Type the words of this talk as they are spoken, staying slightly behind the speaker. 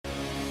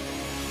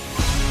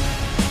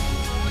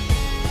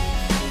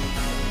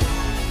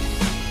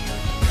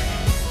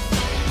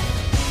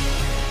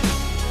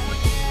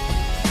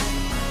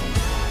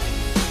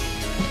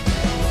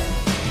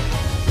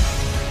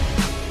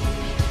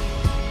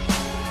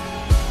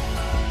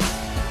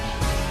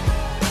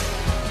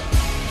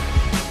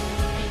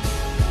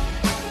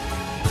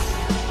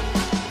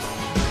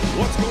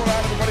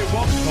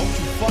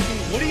fucking,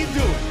 what are you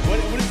doing? What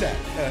is that?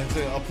 It's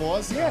an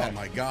applause? Yeah. Oh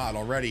my God,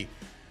 already.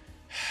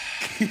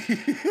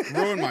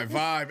 Ruined my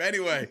vibe.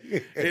 Anyway,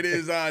 it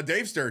is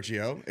Dave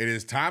Sturcio. It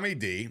is Tommy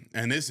D.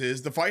 And this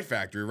is The Fight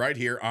Factory right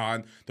here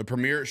on the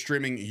Premier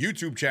Streaming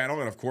YouTube channel.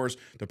 And of course,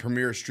 the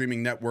Premier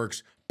Streaming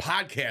Network's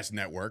podcast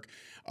network.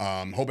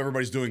 Hope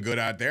everybody's doing good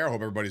out there.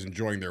 Hope everybody's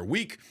enjoying their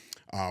week.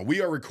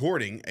 We are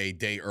recording a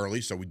day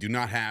early, so we do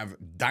not have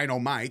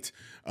Dynamite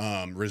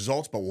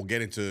results, but we'll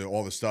get into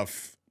all the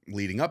stuff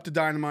leading up to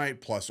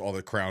Dynamite, plus all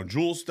the Crown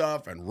Jewel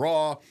stuff and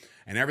Raw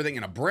and everything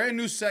in a brand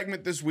new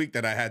segment this week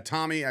that I had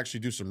Tommy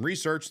actually do some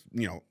research,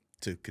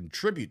 to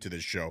contribute to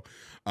this show,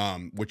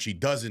 which he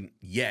doesn't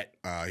yet.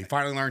 He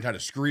finally learned how to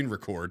screen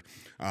record.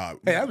 Hey,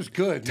 that was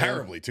good.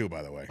 Terribly, too,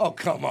 by the way. Oh,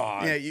 come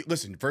on. Yeah,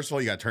 listen, first of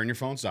all, you got to turn your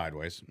phone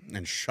sideways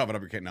and shove it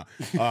up your kid. No.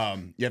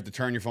 You have to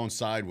turn your phone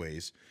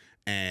sideways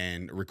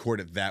and record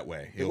it that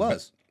way.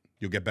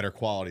 You'll get better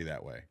quality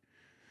that way.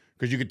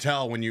 Because you could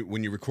tell when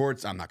you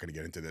record. I'm not going to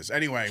get into this.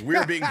 Anyway,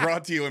 we're being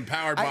brought to you and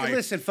powered by.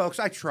 Listen, folks,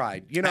 I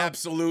tried.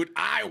 Absolute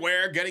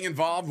Eyewear. Getting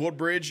involved.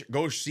 Woodbridge.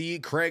 Go see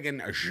Craig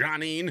and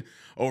Janine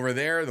over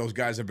there. Those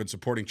guys have been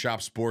supporting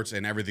Chop Sports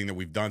and everything that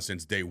we've done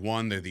since day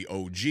one. They're the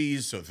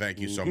OGs. So thank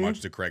you so much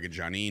to Craig and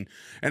Janine.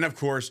 And of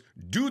course,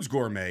 Dudes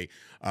Gourmet.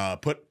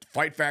 Put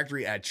Fight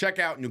Factory at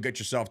checkout, and you'll get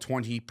yourself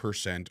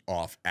 20%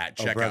 off at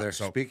checkout. Oh, brother,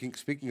 so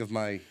speaking of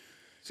my.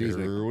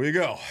 Here we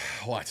go.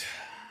 What?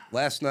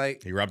 Last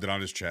night, he rubbed it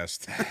on his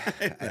chest.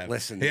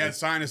 Listen, he had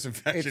sinus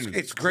infection.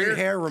 It's great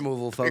hair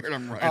removal, folks.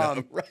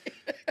 Right.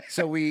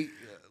 So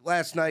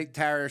last night,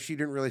 Tara, she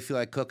didn't really feel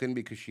like cooking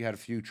because she had a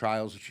few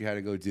trials that she had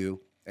to go do,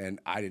 and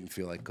I didn't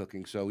feel like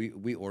cooking. So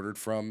we ordered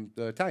from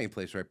the Italian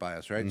place right by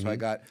us, right? So I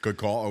got good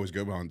call. Always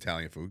good on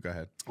Italian food. Go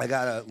ahead. I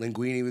got a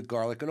linguine with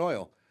garlic and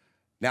oil.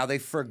 Now they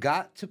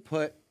forgot to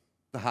put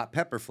the hot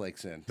pepper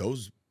flakes in.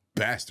 Those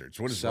bastards.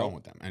 What is wrong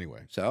with them?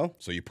 Anyway, so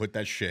you put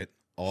that shit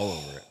all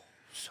over it.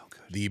 So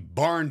good. The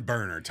Barn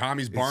Burner,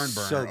 Tommy's Barn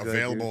Burner, so good,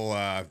 available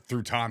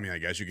through Tommy, I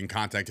guess. You can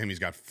contact him. He's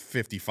got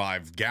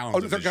 55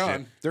 gallons of they're this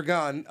gone. shit. They're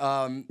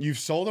gone. You've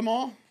sold them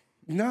all?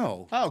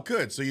 No. Oh,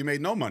 good. So you made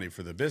no money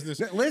for the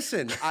business.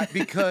 Listen,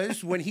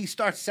 because when he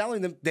starts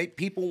selling them,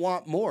 people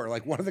want more.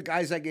 Like one of the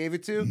guys I gave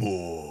it to.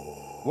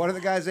 More. One of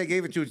the guys I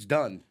gave it to, it's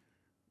done.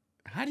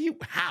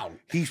 How?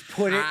 He's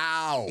put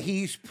How? it.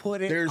 He's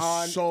put it There's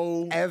on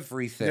so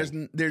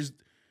everything. There's.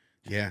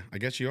 Yeah, I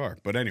guess you are.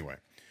 But anyway.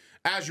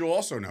 As you'll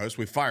also notice,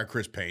 we fired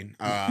Chris Payne.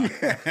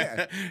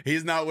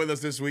 He's not with us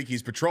this week.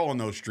 He's patrolling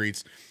those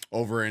streets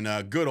over in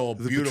good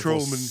old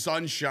beautiful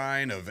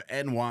sunshine of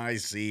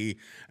NYC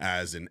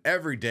as an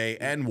everyday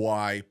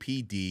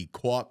NYPD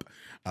co-op.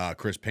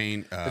 Chris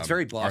Payne. It's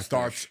very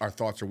Bostonish. Our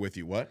thoughts are with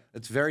you. What?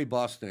 It's very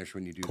Bostonish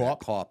when you do Co-op?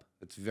 that. Co-op.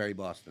 It's very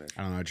Bostonish.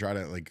 I don't know. I try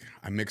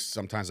to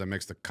sometimes I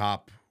mix the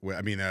cop.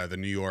 The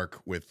New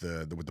York with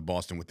the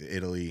Boston with the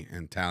Italy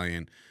and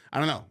Italian. I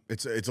don't know.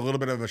 It's a little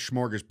bit of a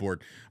smorgasbord.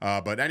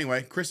 But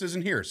anyway, Chris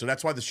isn't here, so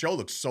that's why the show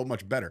looks so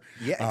much better.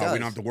 Yeah, it does. We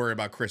don't have to worry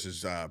about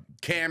Chris's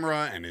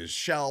camera and his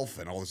shelf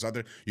and all this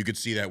other. You could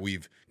see that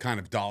we've kind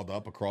of dolled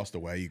up across the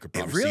way. You could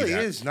probably see that. It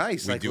really is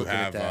nice. We do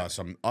have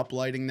some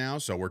uplighting now,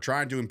 so we're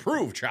trying to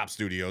improve Chop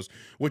Studios,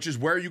 which is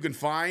where you can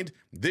find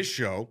this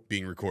show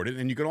being recorded,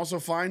 and you can also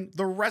find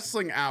the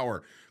Wrestling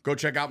Hour. Go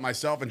check out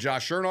myself and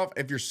Josh Chernoff.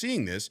 If you're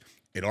seeing this,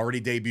 it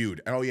already debuted.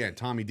 Oh, yeah, and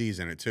Tommy D's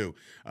in it, too.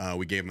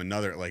 We gave him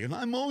another,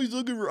 I'm always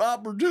looking for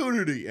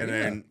opportunity. And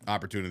then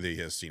opportunity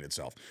has seen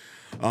itself.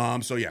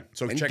 So check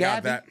Gabby.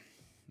 out that.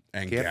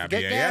 And Gabby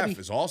AF Gabby.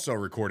 is also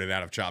recorded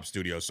out of Chop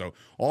Studios. So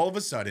all of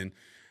a sudden,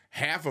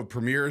 half of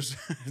Premier's,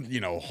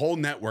 whole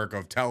network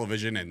of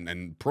television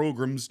and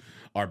programs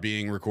are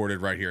being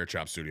recorded right here at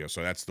Chop Studios.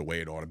 So that's the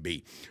way it ought to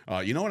be.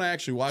 You know what I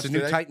actually watched It's a new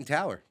today? Titan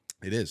Tower.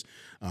 It is.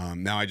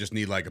 Now I just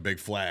need a big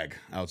flag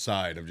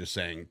outside of just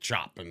saying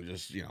chop and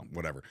just,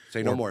 whatever.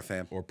 Say no more,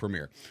 fam. Or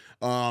premiere.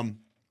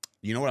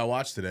 You know what I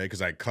watched today?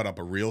 Because I cut up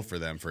a reel for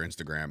them for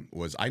Instagram.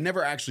 Was I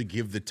never actually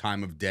give the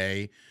time of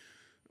day.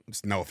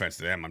 It's no offense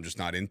to them. I'm just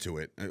not into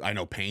it. I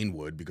know Payne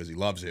would because he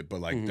loves it.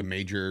 But the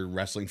major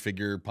wrestling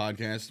figure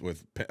podcast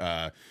with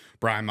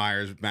Brian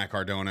Myers, Matt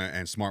Cardona,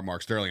 and Smart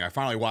Mark Sterling. I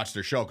finally watched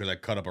their show because I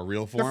cut up a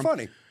reel for them. They're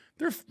funny.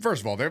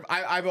 First of all,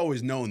 I've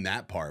always known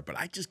that part, but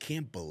I just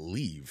can't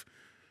believe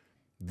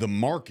the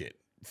market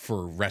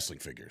for wrestling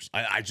figures.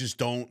 I just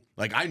don't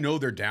I know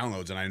their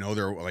downloads and I know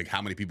their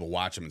how many people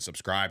watch them and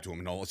subscribe to them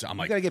and all this. I'm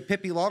You gotta get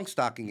Pippi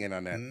Longstocking in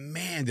on that.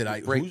 Man, did I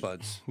Break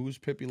buds. Who's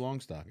Pippi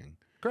Longstocking?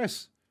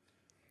 Chris.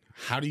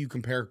 How do you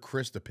compare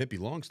Chris to Pippi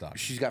Longstocking?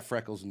 She's got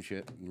freckles and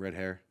shit and red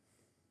hair.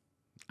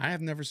 I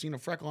have never seen a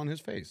freckle on his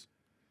face.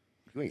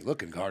 You ain't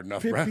looking hard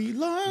enough, bro. Pippi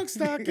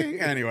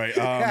Longstocking. Anyway,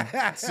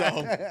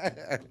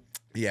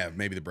 yeah,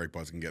 maybe the Break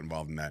Buds can get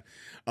involved in that.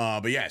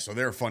 But yeah, so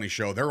they're a funny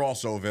show. They're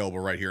also available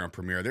right here on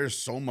Premiere. There's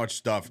so much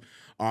stuff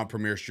on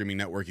Premier Streaming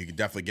Network. You can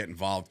definitely get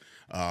involved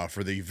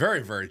for the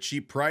very, very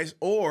cheap price,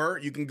 or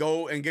you can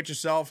go and get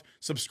yourself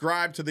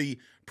subscribed to the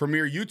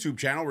Premier YouTube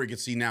channel where you can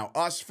see now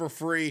us for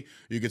free.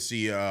 You can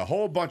see a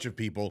whole bunch of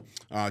people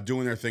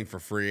doing their thing for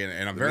free,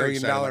 and I'm very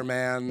excited. $1 Million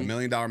Man. The $1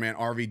 Million Man,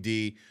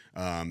 RVD.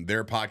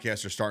 Their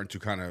podcasts are starting to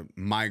kind of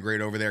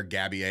migrate over there.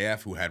 Gabby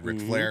AF, who had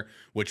Ric Flair,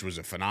 which was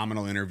a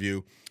phenomenal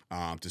interview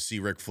to see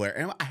Ric Flair.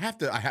 And I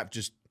have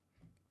just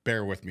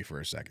bear with me for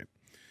a second.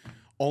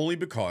 Only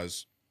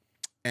because,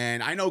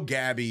 and I know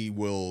Gabby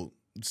will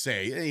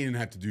say, hey, you didn't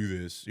have to do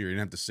this, or you didn't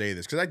have to say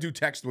this, because I do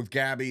text with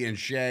Gabby and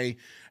Shay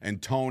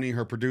and Tony,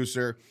 her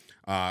producer,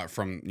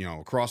 from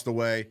across the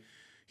way.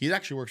 He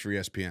actually works for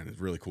ESPN. He's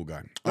a really cool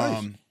guy.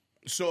 Nice.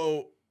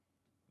 So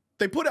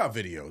they put out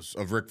videos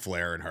of Ric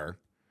Flair and her,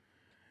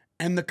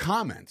 and the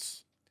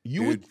comments.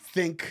 You would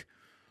think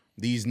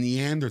these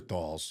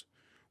Neanderthals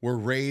were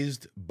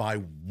raised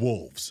by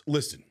wolves.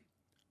 Listen,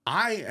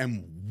 I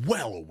am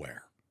well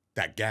aware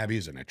that Gabby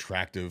is an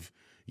attractive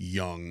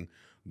young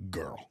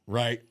girl,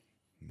 right?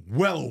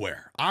 Well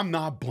aware. I'm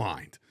not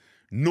blind,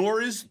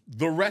 nor is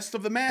the rest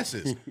of the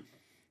masses.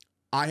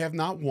 I have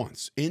not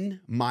once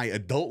in my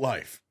adult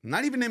life,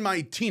 not even in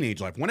my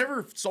teenage life,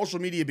 whenever social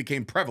media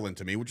became prevalent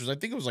to me, which was, I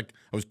think it was like,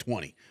 I was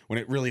 20 when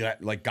it really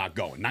got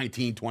going,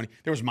 19, 20.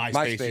 There was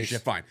MySpace and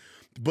shit, fine.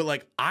 But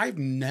like, I've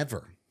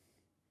never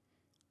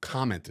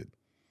commented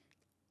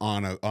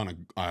on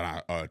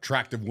a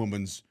attractive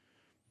woman's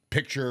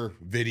picture,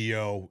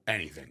 video,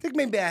 anything. I think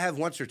maybe I have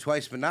once or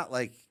twice, but not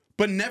like.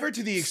 But never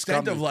to the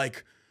extent of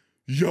like,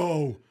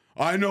 yo,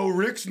 I know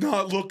Rick's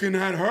not looking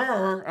at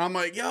her. I'm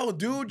like, yo,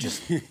 dude,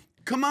 just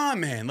come on,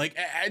 man. Like,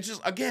 I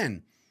just,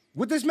 again.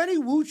 With as many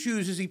Woo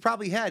Chews as he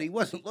probably had, he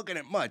wasn't looking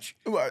at much.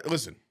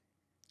 Listen,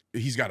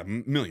 he's got a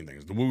million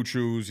things. The Woo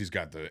Chews, he's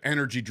got the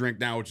energy drink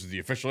now, which is the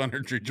official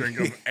energy drink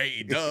of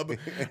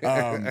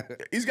AEW.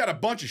 He's got a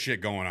bunch of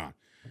shit going on.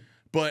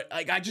 But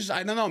like, I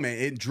don't know, man.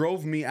 It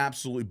drove me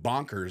absolutely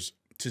bonkers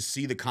to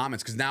see the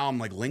comments, because now I'm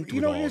like linked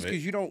with all of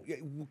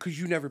it. Because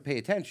you never pay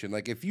attention.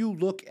 Like, if you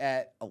look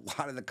at a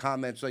lot of the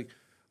comments, like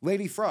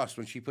Lady Frost,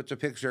 when she puts a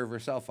picture of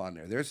herself on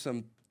there, there's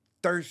some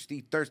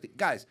thirsty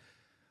guys.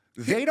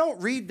 They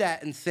don't read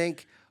that and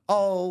think,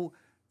 oh,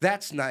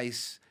 that's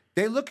nice.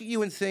 They look at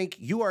you and think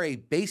you are a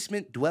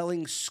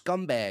basement-dwelling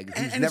scumbag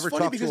who's never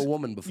talked to a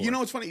woman before. You know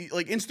what's funny?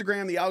 Like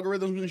Instagram, the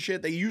algorithms and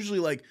shit, they usually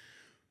like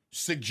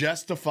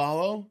suggest to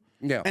follow.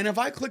 Yeah. And if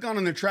I click on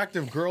an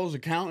attractive girl's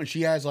account and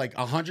she has like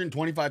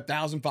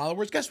 125,000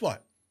 followers, guess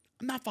what?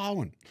 I'm not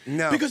following.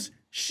 No. Because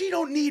she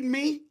don't need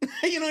me.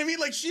 You know what I mean?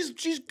 Like, she's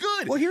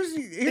good. Well, here's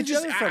the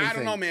other funny thing. I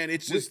don't know, man.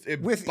 It's just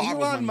with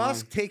Elon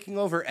Musk taking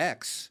over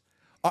X.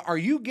 Are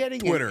you getting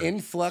Twitter. An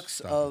influx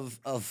of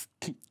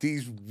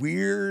these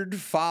weird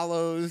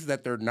follows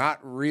that they're not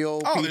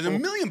real people? There's a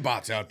million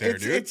bots out there,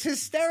 dude. It's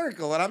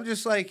hysterical, and I'm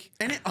just like,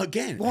 and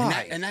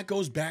why? And that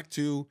goes back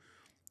to,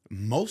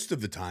 most of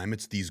the time,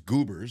 it's these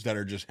goobers that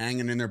are just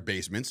hanging in their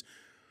basements.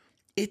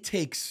 It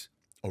takes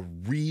a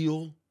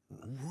real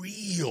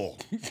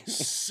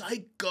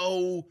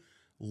psycho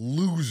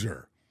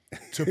loser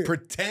to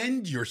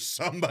pretend you're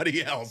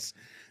somebody else.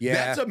 Yeah.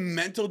 That's a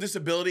mental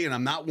disability, and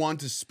I'm not one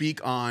to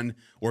speak on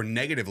or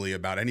negatively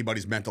about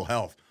anybody's mental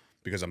health,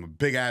 because I'm a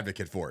big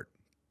advocate for it.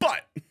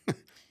 But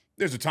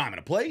there's a time and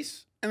a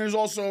place, and there's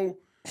also,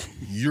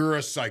 you're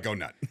a psycho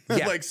nut.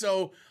 Yeah.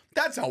 So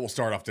that's how we'll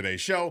start off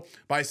today's show,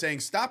 by saying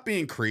stop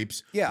being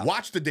creeps,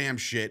 watch the damn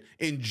shit,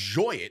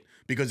 enjoy it,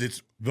 because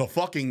it's the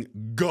fucking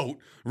GOAT,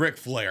 Ric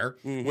Flair,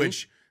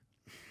 which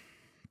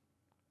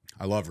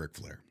I love Ric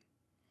Flair.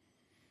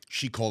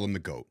 She called him the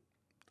GOAT.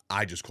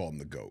 I just call him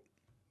the GOAT.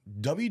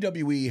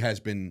 WWE has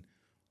been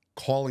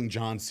calling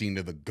John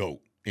Cena the GOAT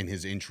in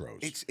his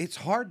intros. It's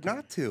hard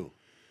not to.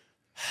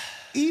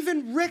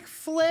 Even Ric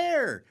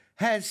Flair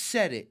has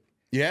said it.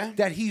 Yeah?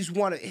 That he's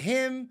one of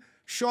him,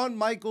 Shawn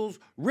Michaels.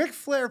 Ric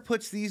Flair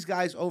puts these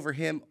guys over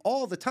him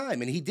all the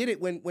time, and he did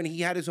it when he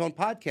had his own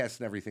podcast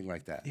and everything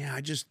like that. Yeah,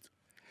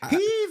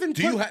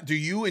 Do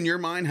you in your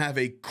mind have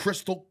a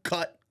crystal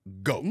cut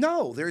GOAT?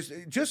 No, there's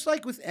just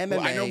like with MMA.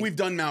 Well, I know we've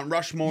done Mount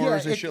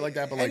Rushmores and shit like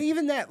that, but like, and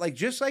even that, like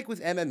just like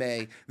with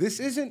MMA,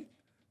 this isn't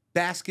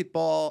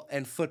basketball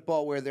and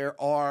football where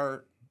there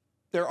are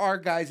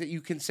guys that you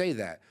can say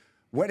that.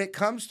 When it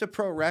comes to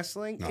pro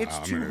wrestling, it's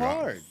too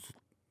hard.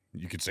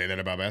 You could say that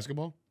about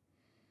basketball?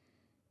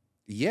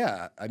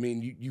 Yeah, I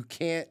mean you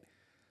can't.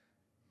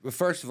 Well,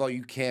 first of all,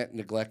 you can't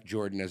neglect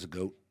Jordan as a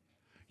GOAT.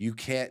 You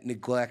can't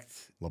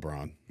neglect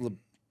LeBron.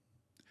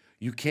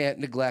 You can't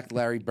neglect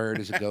Larry Bird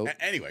as a GOAT.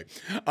 Anyway,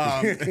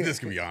 this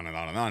can be on and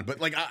on and on. But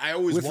like, I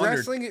always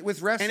wondered.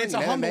 With wrestling, and it's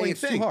a humbling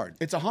thing. Too hard.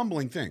 It's a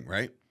humbling thing,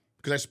 right?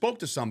 Because I spoke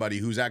to somebody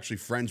who's actually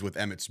friends with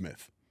Emmitt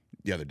Smith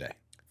the other day.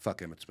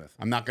 Fuck Emmitt Smith.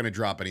 I'm not going to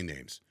drop any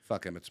names.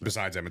 Fuck Emmitt Smith.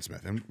 Besides Emmitt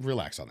Smith, and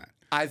relax on that.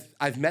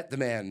 I've met the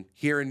man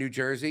here in New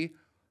Jersey.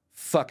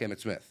 Fuck Emmitt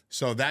Smith.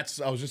 So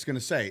I was just going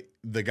to say,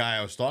 the guy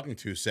I was talking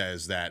to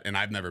says that, and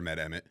I've never met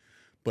Emmitt,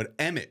 but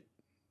Emmitt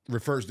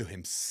refers to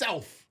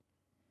himself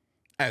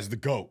as the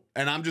GOAT.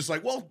 And I'm just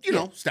like, well, you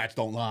know, stats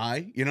don't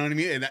lie. You know what I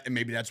mean? And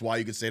maybe that's why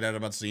you could say that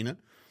about Cena.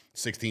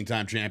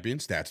 16-time champion.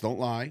 Stats don't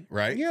lie,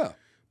 right? Yeah.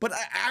 But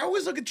I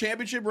always look at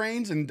championship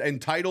reigns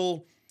and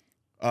title,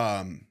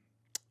 the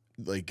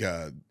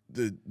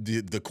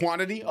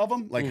quantity of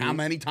them, like how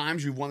many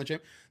times you've won the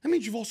champ. That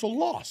means you've also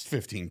lost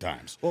 15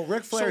 times. Well,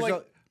 Ric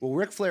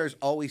Flair's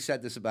always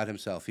said this about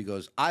himself. He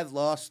goes, "I've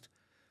lost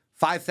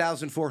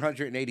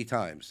 5,480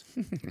 times,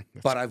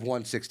 but I've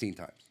won 16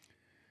 times."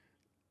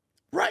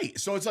 Right.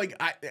 So it's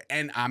like,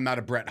 I'm not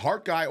a Bret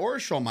Hart guy or a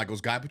Shawn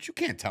Michaels guy, but you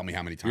can't tell me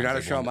how many times. You're not a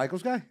they've Shawn won.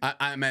 Michaels guy?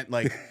 I meant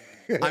like,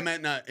 I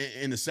meant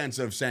in the sense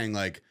of saying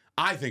like,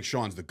 I think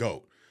Shawn's the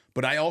GOAT,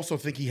 but I also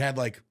think he had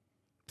like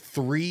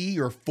 3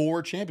 or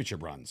 4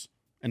 championship runs,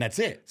 and that's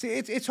it. See,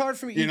 it's hard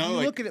for me. You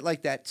look at it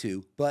like that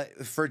too,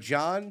 but for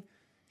John,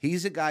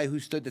 he's a guy who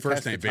stood the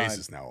First test of name time.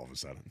 basis now all of a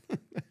sudden.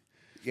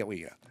 Yeah, well,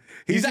 yeah.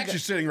 He's actually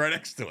sitting right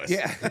next to us.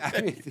 Yeah,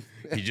 I mean,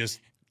 He just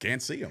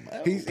can't see him.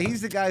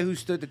 he's the guy who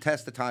stood the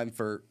test of time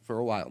for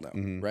a while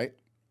now, right?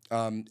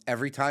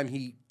 Every time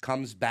he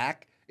comes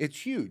back,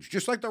 it's huge.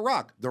 Just like The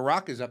Rock. The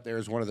Rock is up there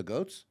as one of the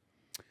GOATs.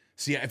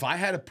 See, if I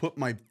had to put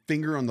my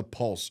finger on the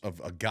pulse of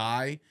a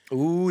guy.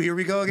 Ooh, here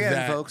we go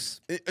again,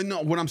 folks.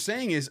 No, what I'm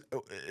saying is,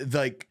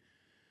 like,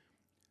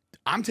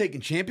 I'm taking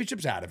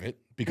championships out of it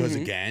because,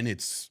 again,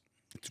 it's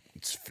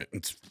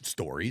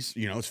stories,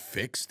 it's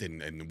fixed,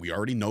 and we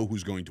already know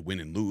who's going to win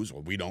and lose, or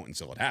we don't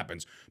until it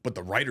happens, but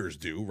the writers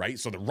do, right?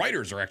 So the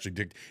writers are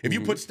actually if you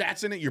put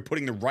stats in it, you're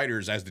putting the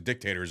writers as the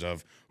dictators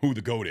of who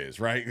the GOAT is,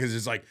 right? Because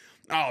it's like,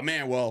 oh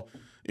man, well,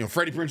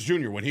 Freddie Prinze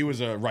Jr., when he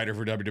was a writer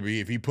for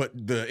WWE, if he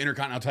put the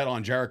Intercontinental title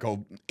on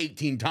Jericho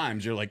 18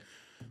 times, you're like,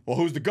 well,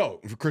 who's the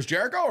GOAT? Chris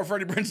Jericho or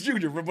Freddie Prinze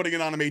Jr. for putting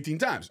it on him 18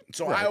 times?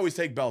 So I always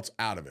take belts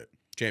out of it.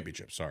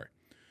 Championships, sorry.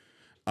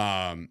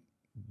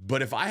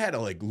 But if I had to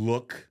like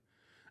look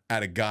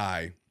at a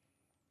guy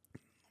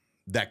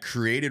that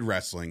created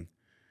wrestling,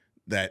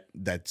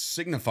 that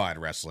signified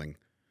wrestling,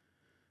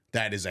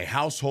 that is a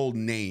household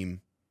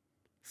name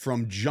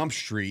from Jump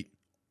Street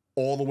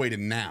all the way to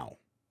now,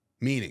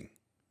 meaning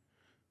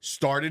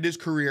started his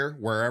career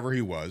wherever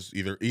he was,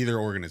 either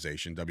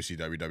organization,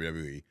 WCW,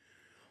 WWE,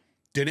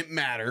 didn't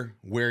matter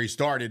where he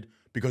started,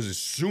 because as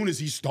soon as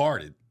he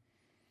started,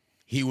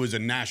 he was a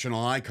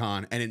national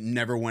icon and it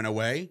never went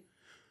away.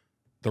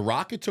 The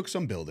Rock, it took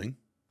some building.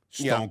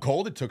 Stone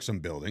Cold, it took some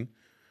building.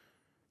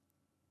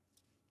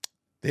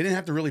 They didn't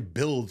have to really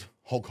build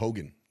Hulk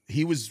Hogan.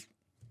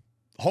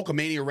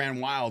 Hulkamania ran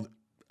wild.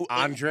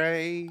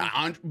 Andre.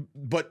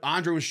 But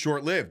Andre was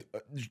short-lived.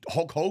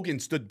 Hulk Hogan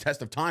stood the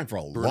test of time for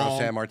a Bruno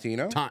long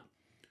Sammartino. time.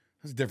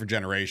 That's a different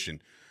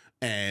generation.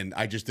 And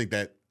I just think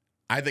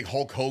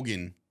Hulk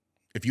Hogan,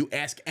 if you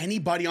ask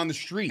anybody on the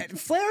street. And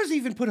Flair's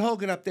even put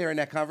Hogan up there in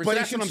that conversation. But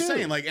that's what I'm too.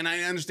 saying. Like, and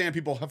I understand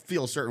people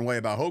feel a certain way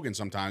about Hogan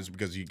sometimes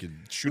because you could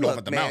shoot off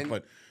at the mouth.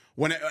 But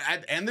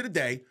at the end of the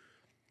day,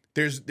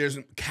 there's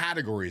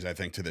categories, I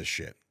think, to this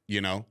shit.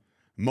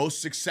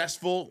 Most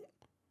successful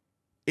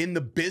in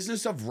the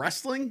business of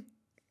wrestling,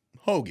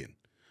 Hogan.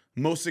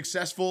 Most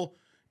successful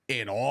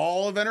in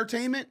all of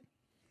entertainment,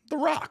 The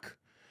Rock.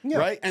 Yeah.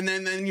 Right? And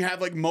then you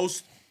have like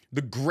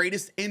the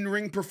greatest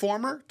in-ring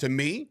performer to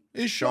me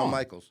is Shawn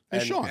Michaels.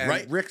 And Shawn,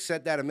 right? Rick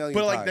said that a million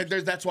times. But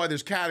like that's why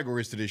there's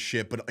categories to this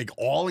shit. But like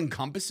all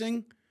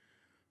encompassing,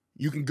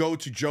 you can go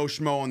to Joe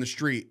Schmo on the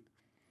street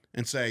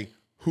and say,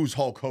 who's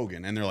Hulk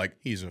Hogan? And they're like,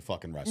 he's a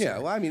fucking wrestler. Yeah,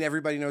 well, I mean,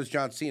 everybody knows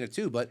John Cena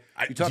too, but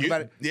you talk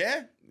about it.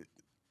 Yeah.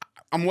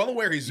 I'm well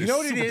aware he's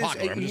what super it is?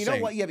 popular. You know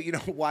what? Yeah, but you know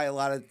why a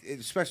lot of,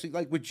 especially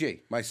like with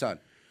G, my son,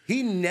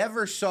 he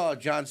never saw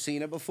John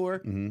Cena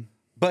before.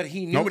 But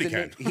he knew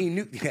he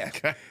knew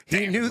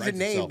the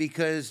name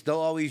because they'll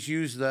always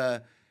use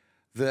the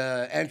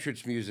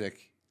entrance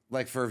music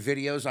like for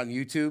videos on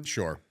YouTube.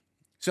 Sure.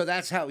 So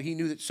that's how he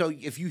knew that. So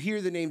if you hear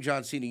the name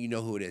John Cena, you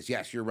know who it is.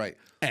 Yes, you're right.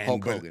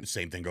 Hulk Hogan.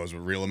 Same thing goes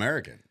with Real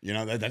American.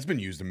 That's been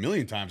used a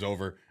million times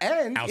over.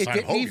 And outside it didn't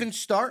of Hogan. even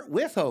start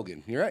with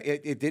Hogan. You're right.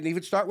 It didn't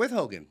even start with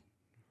Hogan.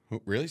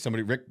 Really?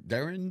 Somebody, Rick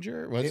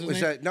Derringer? What's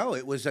his name?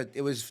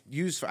 It was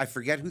used for, I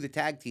forget who the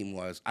tag team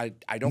was. I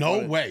don't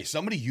know. No way.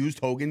 Somebody used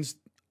Hogan's.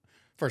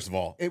 First of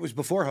all, it was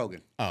before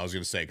Hogan. Oh, I was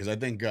going to say, because I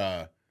think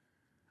the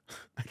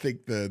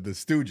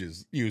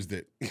Stooges used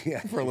it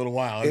for a little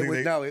while. It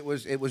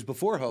was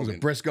before Hogan. Was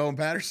it Briscoe and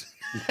Patterson?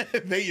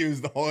 They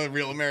used the whole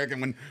Real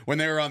American when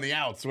they were on the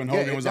outs, when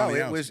Hogan was on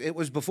the outs. It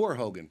was before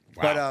Hogan.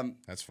 Wow, but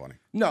that's funny.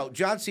 No,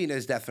 John Cena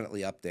is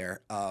definitely up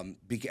there. And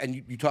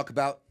you talk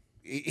about,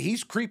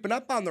 he's creeping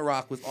up on The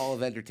Rock with all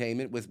of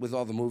entertainment, with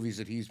all the movies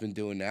that he's been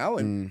doing now.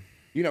 And,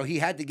 he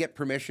had to get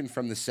permission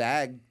from the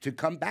SAG to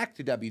come back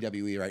to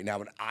WWE right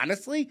now. And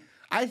honestly,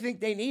 I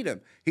think they need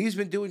him. He's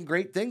been doing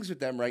great things with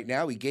them right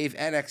now. He gave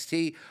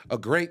NXT a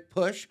great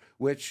push,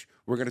 which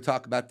we're going to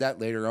talk about that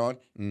later on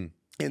in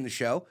the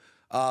show.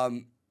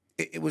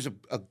 It was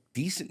a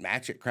decent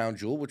match at Crown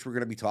Jewel, which we're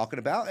going to be talking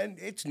about. And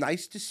it's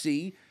nice to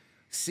see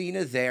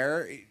Cena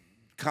there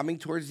coming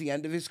towards the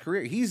end of his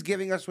career. He's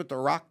giving us what The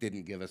Rock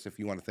didn't give us, if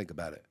you want to think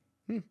about it.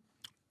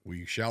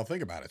 We shall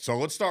think about it. So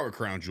let's start with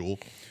Crown Jewel.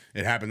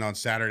 It happened on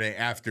Saturday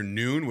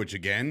afternoon, which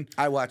again,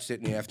 I watched it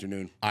in the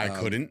afternoon. I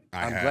couldn't.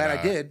 I'm glad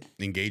I did.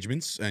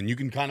 Engagements, and you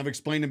can kind of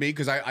explain to me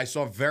because I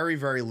saw very,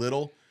 very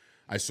little.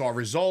 I saw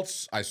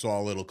results. I saw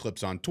little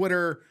clips on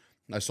Twitter.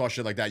 I saw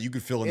shit like that. You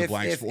could fill in the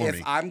blanks for me.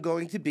 If I'm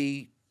going to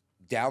be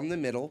down the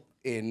middle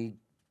in,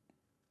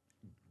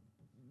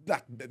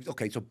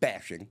 so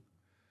bashing.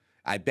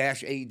 I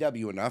bash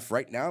AEW enough.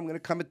 Right now, I'm going to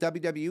come at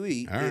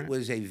WWE. All right. It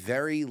was a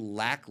very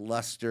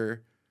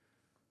lackluster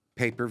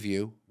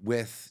pay-per-view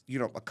with,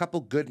 a couple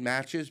good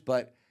matches,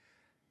 but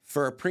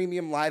for a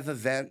premium live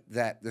event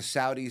that the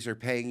Saudis are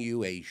paying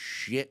you a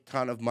shit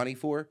ton of money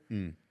for,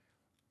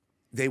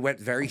 they went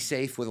very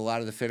safe with a lot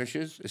of the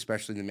finishes,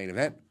 especially in the main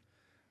event.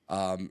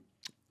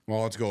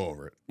 Well, let's go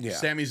over it. Yeah.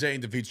 Sami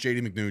Zayn defeats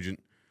JD McNugent.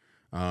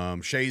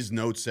 Shay's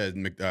note said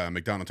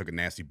McDonald took a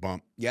nasty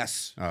bump.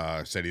 Yes.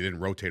 Said he didn't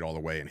rotate all the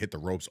way and hit the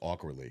ropes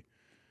awkwardly.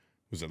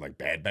 Was it like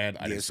bad?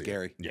 I didn't see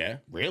scary. It. Yeah,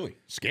 really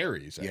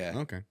scary. You said. Yeah.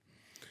 Okay.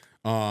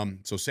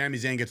 So Sami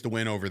Zayn gets the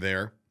win over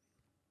there.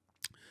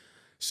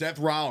 Seth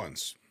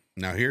Rollins.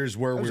 Now here's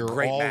where we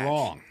were all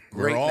wrong.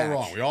 We're all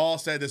wrong. We all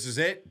said this is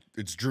it.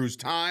 It's Drew's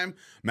time.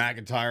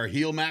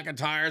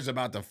 McIntyre's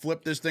about to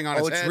flip this thing on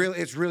its head.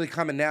 It's really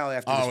coming now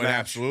after this match. Oh, it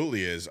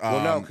absolutely is.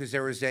 Well, no, because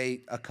there was a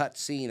cut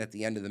scene at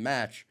the end of the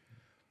match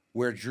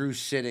where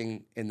Drew's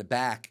sitting in the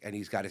back and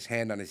he's got his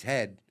hand on his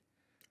head.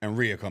 And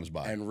Rhea comes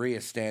by. And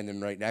Rhea's standing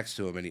right next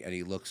to him and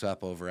he looks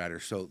up over at her.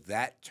 So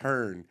that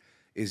turn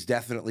is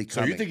definitely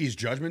coming. So you think he's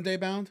Judgment Day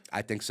bound?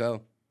 I think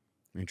so.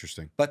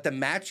 Interesting. But the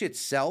match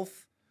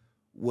itself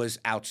was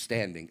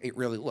outstanding. It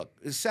really, look,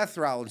 Seth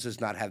Rollins does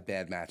not have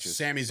bad matches.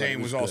 Sami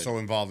Zayn was also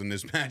involved in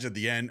this match at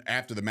the end.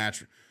 After the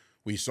match,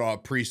 we saw a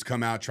Priest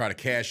come out, try to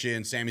cash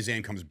in. Sami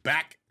Zayn comes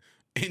back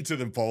into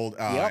the fold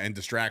and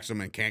distracts him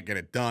and can't get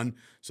it done.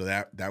 So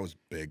that was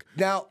big.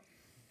 Now,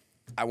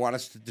 I want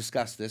us to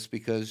discuss this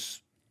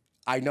because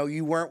I know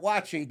you weren't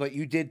watching, but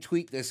you did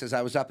tweet this as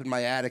I was up in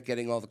my attic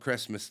getting all the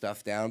Christmas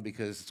stuff down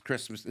because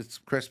it's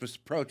Christmas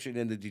approaching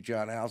in the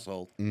Dijon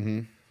household.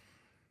 Mm-hmm.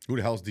 Who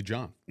the hell's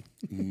Dijon?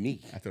 Me.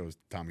 I thought it was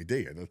Tommy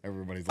D. I thought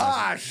everybody's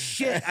last name.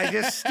 Shit. I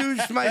just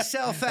stooged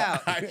myself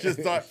out.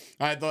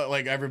 I thought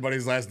like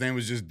everybody's last name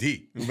was just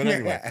D. But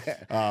anyway,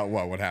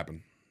 what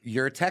happened?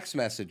 Your text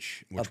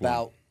message Which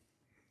about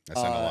one?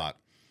 I sent a lot.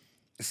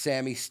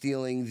 Sammy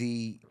stealing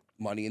the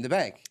Money in the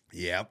Bank.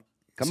 Yep.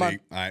 Come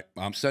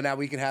on. So now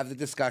we can have the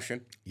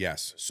discussion.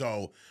 Yes.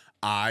 So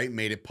I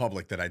made it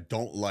public that I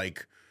don't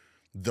like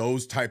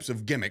those types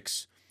of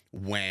gimmicks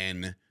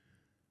when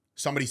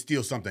somebody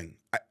steals something,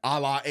 a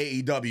la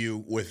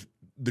AEW with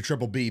the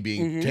Triple B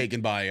being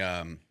taken by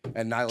and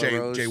Nyla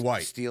Rose Jay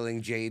White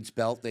stealing Jade's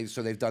belt.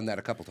 They've done that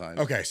a couple times.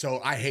 Okay,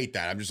 so I hate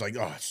that. I'm just like,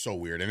 oh, it's so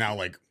weird. And now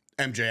like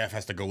MJF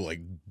has to go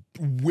like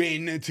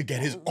win to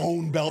get his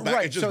own belt back.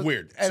 Right, it's just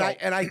weird. And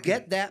I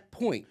get that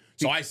point.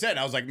 So I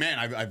was like, man,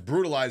 I've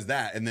brutalized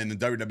that. And then the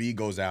WWE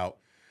goes out,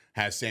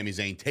 has Sami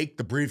Zayn take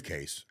the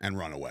briefcase and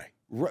run away.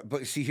 Right,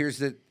 but see, here's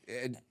the,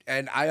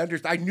 and I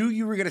understand. I knew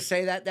you were going to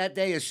say that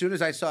day. As soon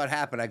as I saw it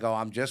happen, I go,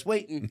 I'm just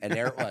waiting, and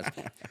there it was.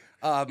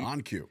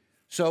 On cue.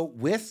 So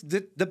with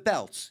the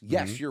belts,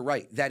 yes, you're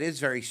right. That is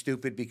very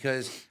stupid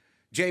because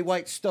Jay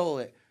White stole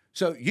it.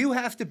 So you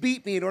have to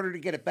beat me in order to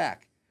get it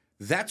back.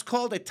 That's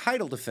called a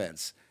title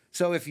defense.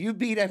 So if you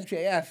beat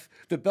MJF,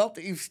 the belt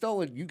that you've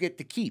stolen, you get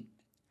to keep.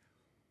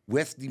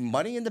 With the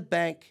Money in the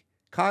Bank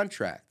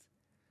contract,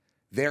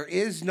 there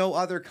is no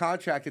other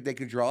contract that they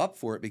can draw up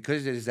for it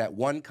because it is that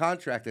one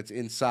contract that's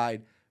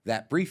inside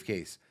that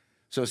briefcase.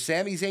 So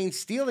Sami Zayn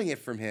stealing it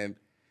from him,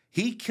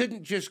 he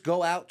couldn't just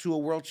go out to a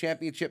world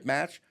championship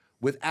match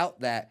without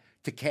that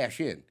to cash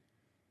in.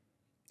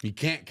 He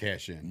can't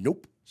cash in.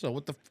 Nope. So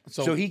what the?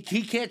 So he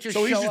can't just.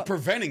 So he's show just up.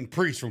 Preventing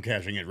Priest from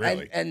cashing in,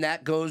 really. And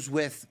that goes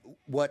with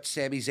what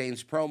Sami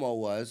Zayn's promo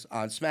was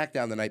on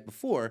SmackDown the night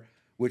before,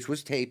 which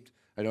was taped.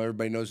 I know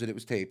everybody knows that it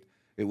was taped.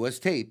 It was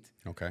taped.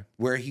 Okay.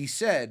 Where he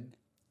said,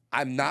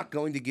 I'm not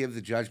going to give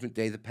the Judgment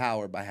Day the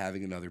power by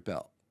having another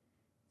belt.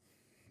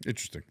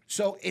 Interesting.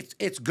 So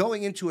it's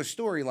going into a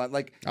storyline.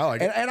 Like,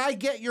 and I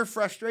get your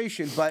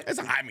frustration, but look,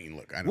 I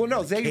don't well, no,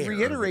 really they care,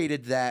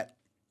 reiterated that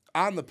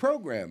on the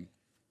program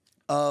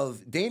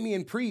of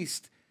Damian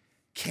Priest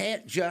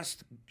can't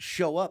just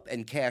show up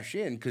and cash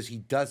in because he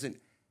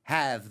doesn't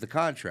have the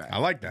contract. I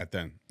like that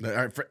then.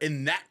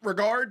 In that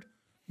regard,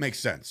 makes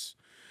sense.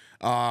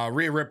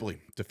 Rhea Ripley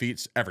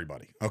defeats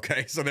everybody.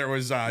 Okay, so there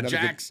was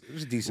Jax,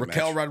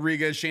 Raquel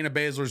Rodriguez, Shayna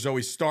Baszler,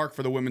 Zoe Stark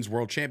for the Women's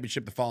World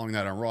Championship. The following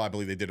night on Raw, I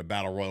believe they did a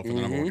battle royal for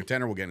the number one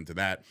contender. We'll get into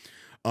that.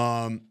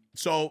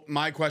 So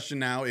my question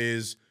now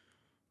is,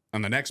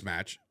 on the next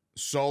match,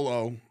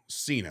 Solo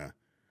Cena.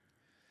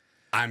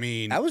 I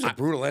mean, that was a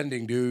brutal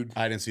ending, dude.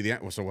 I didn't see the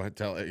end. So what?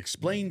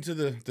 Explain to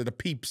the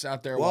peeps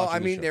out there. Well,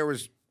 watching there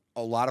was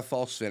a lot of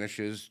false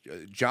finishes.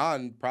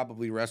 John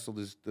probably wrestled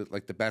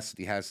the best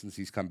that he has since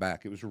he's come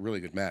back. It was a really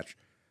good match.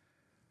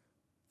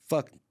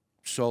 Fuck,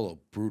 Solo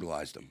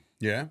brutalized him.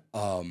 Yeah.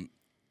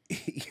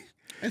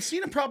 And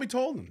Cena probably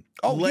told him.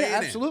 Oh, lay yeah,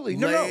 it absolutely. In.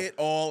 No, lay it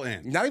all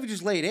in. Not even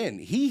just laid in.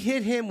 He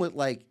hit him with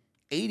like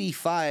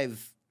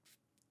 85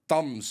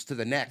 thumbs to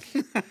the neck.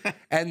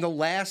 And the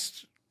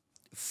last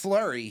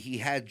flurry, he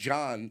had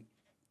John,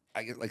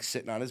 I guess, like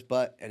sitting on his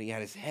butt, and he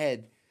had his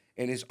head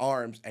in his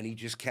arms, and he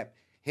just kept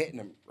hitting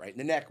him right in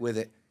the neck with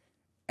it.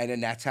 And then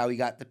that's how he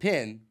got the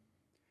pin.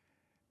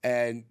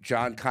 And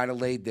John kind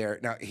of laid there.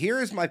 Now, here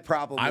is my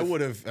problem. I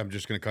would have, I'm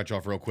just going to cut you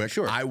off real quick.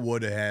 Sure. I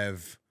would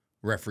have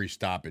referee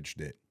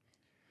stoppaged it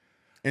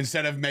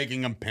instead of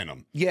making him pin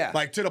him. Yeah.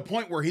 Like to the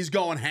point where he's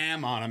going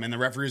ham on him and the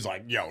referee's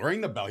like, yo,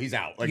 ring the bell. He's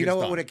out. Like, you know it's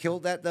what done. would have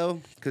killed that,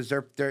 though? Because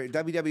their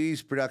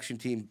WWE's production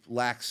team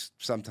lacks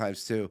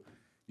sometimes, too.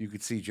 You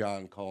could see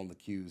John calling the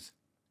cues.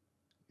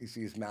 You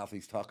see his mouth.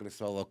 He's talking to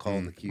Solo,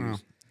 calling the cues. Well.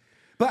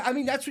 But, I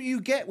mean, that's what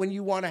you get when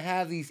you want to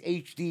have these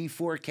HD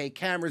 4K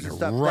cameras and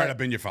stuff. Right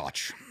up in your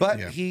fotch. But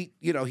Yeah.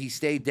 he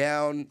stayed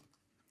down.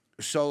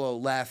 Solo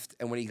left,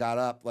 and when he got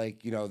up,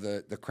 like,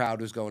 the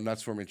crowd was going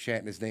nuts for him and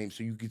chanting his name.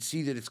 So you could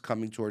see that it's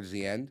coming towards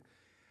the end.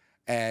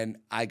 And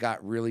I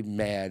got really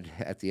mad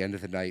at the end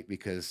of the night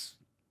because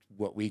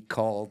what we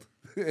called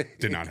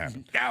Did not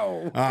happen.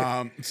 No.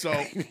 So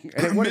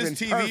it would've Miss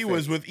been TV perfect.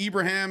 was with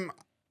Ibrahim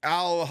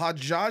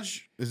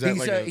Al-Hajjaj. Is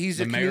that he's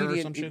the a mayor comedian.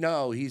 or some shit?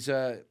 No, he's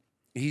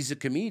a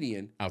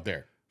comedian Out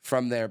there.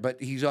 from there,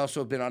 but he's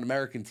also been on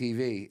American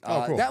TV.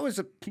 Oh, cool. That was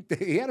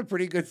he had a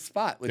pretty good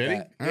spot with Did he?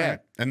 that. All Yeah. right.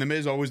 And The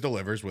Miz always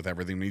delivers with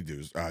everything he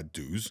does.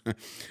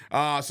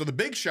 So the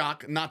big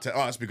shock, not to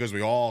us because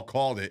we all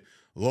called it,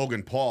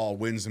 Logan Paul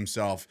wins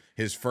himself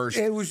his first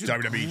It was a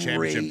WWE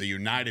Championship, the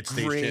United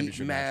States great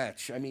Championship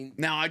match. I mean,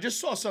 Now, I just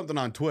saw something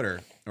on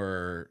Twitter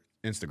or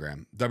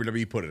Instagram.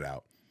 WWE put it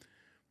out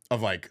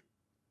of like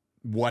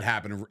what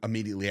happened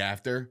immediately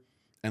after.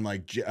 And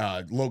like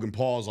Logan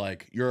Paul's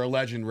like, you're a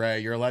legend, Ray.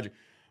 You're a legend.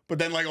 But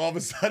then like all of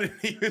a sudden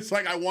he was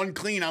like, I won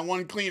clean.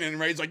 And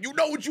Ray's like, you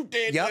know what you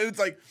did. Yep. And it's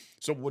like,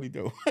 so what'd he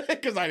do?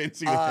 Because I didn't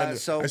see the end. I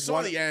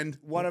saw the end.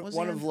 One What was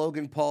of the end?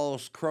 Logan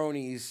Paul's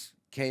cronies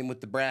came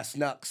with the brass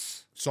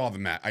knucks. Saw the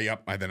match.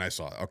 Then I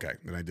saw it. Okay,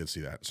 then I did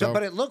see that. So,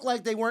 But it looked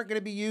like they weren't going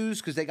to be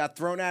used because they got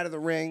thrown out of the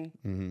ring.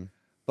 Mm-hmm.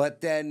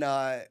 But then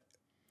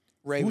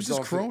Ray who's was this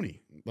going for-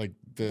 crony? Like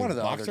the One of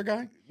the boxer other-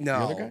 guy? No,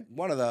 The other guy?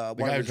 one of the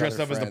The one guy of who his dressed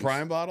other up as the friends.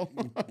 Prime bottle?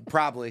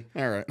 Probably.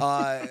 All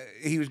right.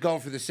 He was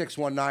going for the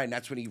 619.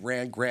 That's when he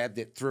ran, grabbed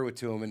it, threw it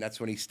to him, and that's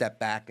when he stepped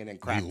back and then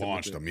cracked He him.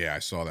 launched him. Yeah, I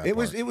saw that. It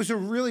part. was a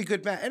really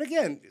good match. And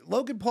again,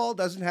 Logan Paul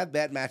doesn't have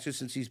bad matches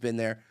since he's been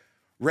there.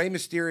 Rey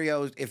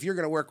Mysterio, if you're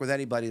going to work with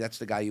anybody, that's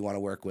the guy you want to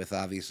work with,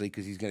 obviously,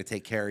 because he's going to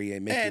take care of you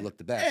and make you look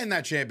the best. And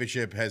that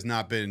championship has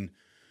not been.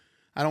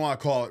 I don't want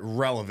to call it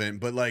relevant,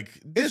 but like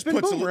It's been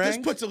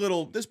boomeranged. puts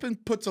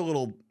a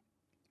little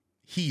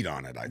heat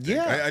on it. I think.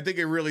 Yeah. I think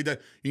it really does.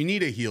 You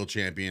need a heel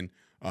champion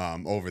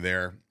over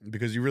there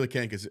because you really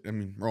can't. Because I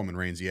mean, Roman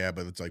Reigns, yeah,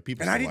 but it's like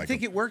people. And I still didn't like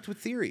think him. it worked with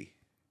Theory.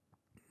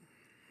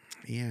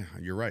 Yeah,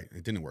 you're right.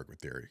 It didn't work with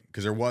Theory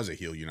because there was a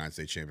heel United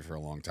States champion for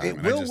a long time. It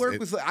and will work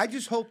with. I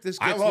just hope this.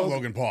 Gets I love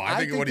Logan Paul. I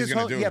think what he's this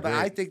going to do. Yeah, is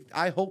but great.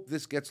 I hope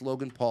this gets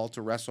Logan Paul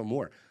to wrestle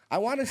more. I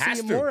want to see Has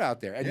him to. more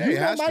out there. And Yeah, you he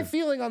know has my to.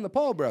 feeling on the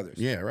Paul brothers.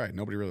 Yeah, right.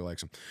 Nobody really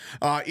likes him.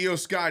 Io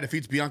Sky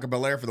defeats Bianca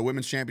Belair for the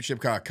women's championship.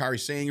 Kairi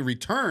Sane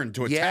returned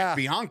to attack Yeah.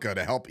 Bianca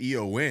to help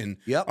Io win.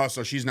 Yep. Oh,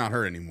 so she's not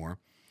hurt anymore.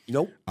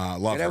 Nope.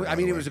 Love And her. I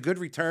mean, it was a good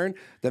return.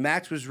 The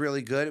match was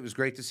really good. It was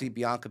great to see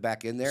Bianca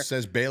back in there.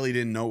 Says Bailey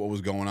didn't know what was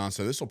going on,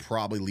 so this will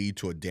probably lead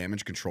to a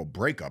damage control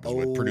breakup, is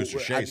what producer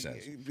Shay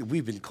says.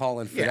 We've been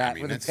calling for Yeah, that I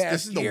mean, for the this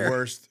past is the year.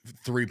 worst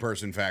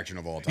three-person faction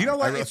of all time. You know I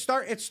what?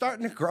 really- It's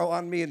starting to grow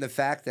on me in the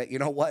fact that, you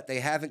know what? They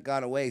haven't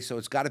gone away, so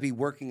it's got to be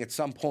working at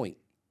some point.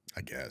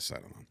 I guess. I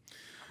don't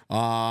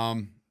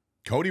know.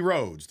 Cody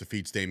Rhodes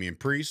defeats Damian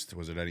Priest.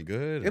 Was it any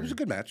good? It or- was a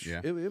good match.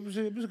 Yeah. It was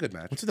a good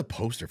match. What's the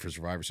poster for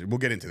Survivor Series? We'll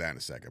get into that in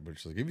a second. But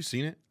it's like, have you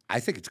seen it? I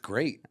think it's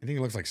great. I think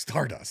it looks like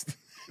Stardust.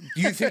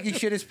 Do you think he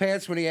shit his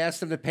pants when he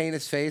asked him to paint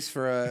his face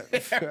for a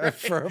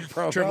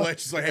promo? Triple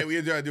H is like, hey,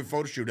 we got to do a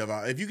photo shoot of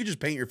if you could just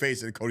paint your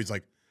face. And Cody's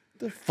like,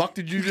 the fuck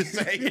did you just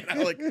say? You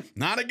know, like,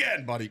 not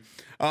again, buddy.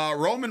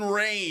 Roman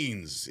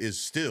Reigns is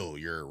still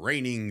your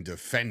reigning,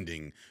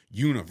 defending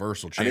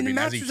Universal I mean, the Champion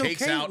as match he was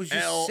takes okay. It out was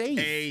just L.A.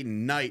 safe.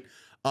 Knight.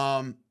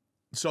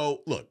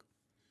 So, look,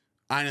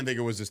 I didn't think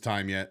it was this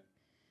time yet.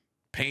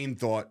 Payne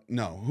thought,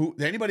 no.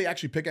 Did anybody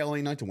actually pick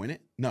L.A. Knight to win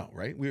it? No,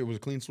 right? It was a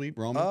clean sweep,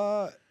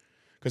 Roman?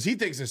 Because he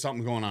thinks there's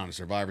something going on in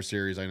Survivor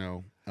Series, I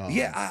know.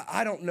 Yeah,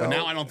 I don't know. But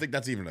now I don't think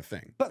that's even a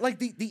thing. But like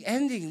the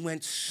ending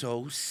went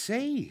so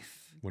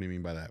safe. What do you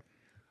mean by that?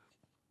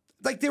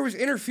 Like there was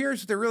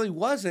interference, but there really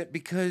wasn't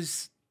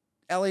because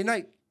LA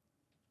Knight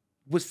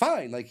was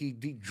fine. Like he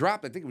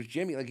dropped, I think it was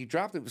Jimmy, like he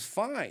dropped it was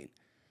fine.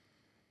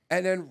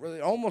 And then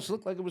it almost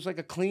looked like it was like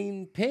a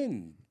clean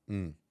pin.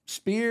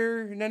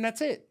 Spear, and then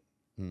that's it.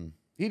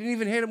 He didn't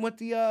even hit him with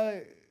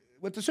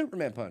the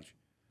Superman punch.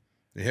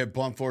 They hit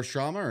blunt force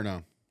trauma or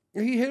no?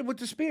 He hit him with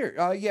the spear.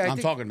 Yeah, I'm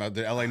talking about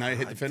the LA Knight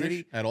hit the did finish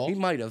he? at all? He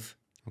might have.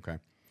 Okay.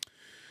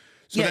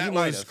 So Yeah, that he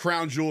might was have.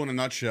 Crown Jewel in a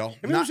nutshell.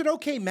 I mean, it was an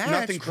okay match.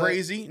 Nothing but-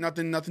 crazy.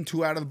 Nothing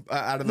too out of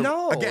the.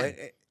 No, Again,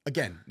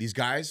 again, these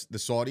guys, the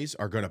Saudis,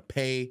 are going to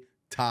pay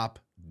top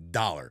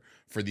dollar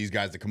for these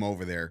guys to come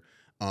over there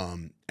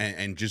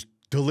and just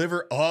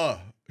deliver a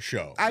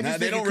show. I just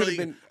they think don't it could've really.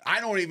 been- I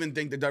don't even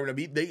think the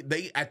WWE.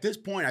 They at this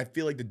point, I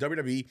feel like the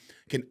WWE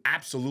can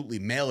absolutely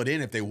mail it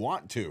in if they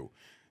want to.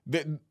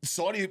 The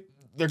Saudi.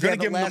 They're going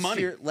to give them the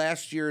money.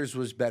 Last year's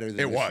was better than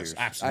this year's.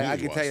 Absolutely. I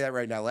can tell you that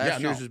right now.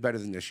 Last year's no. was better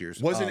than this year's.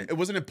 Wasn't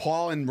it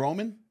Paul and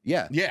Roman?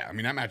 Yeah. Yeah. I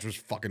mean, that match was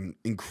fucking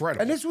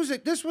incredible. And this was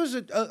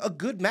a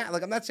good match.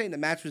 Like, I'm not saying the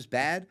match was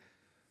bad,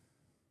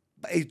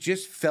 but it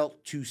just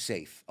felt too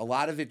safe. A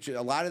lot of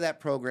that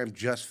program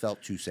just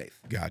felt too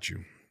safe. Got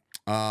you.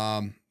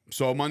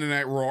 So Monday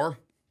Night Raw.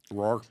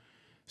 Roar.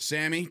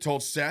 Sammy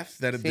told Seth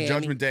that if the Sammy.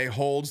 Judgment Day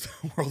holds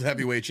the World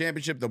Heavyweight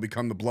Championship, they'll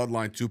become the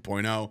Bloodline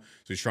 2.0. So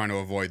he's trying to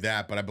avoid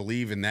that. But I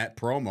believe in that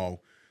promo,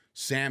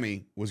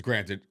 Sammy was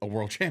granted a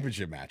World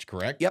Championship match,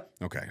 correct? Yep.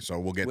 Okay, so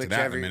we'll get to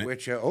that in a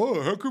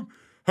minute.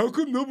 How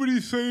come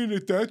nobody's saying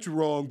that that's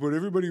wrong, but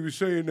everybody was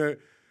saying that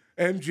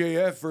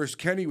MJF versus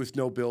Kenny with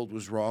no build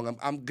was wrong?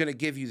 I'm going to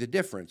give you the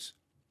difference.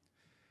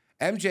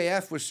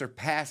 MJF was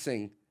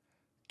surpassing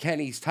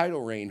Kenny's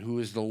title reign, who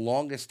is the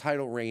longest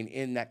title reign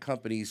in that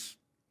company's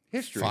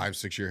history.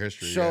 5-6 year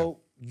history. So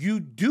you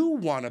do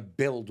want to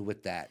build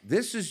with that.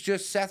 This is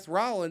just Seth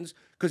Rollins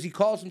because he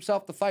calls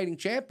himself the fighting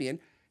champion.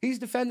 He's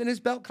defending his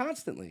belt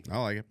constantly.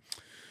 I like it.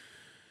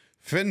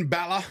 Finn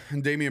Balor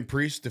and Damian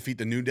Priest defeat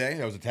the New Day.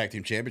 That was a tag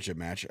team championship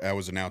match. That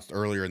was announced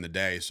earlier in the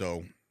day,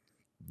 so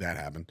that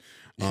happened.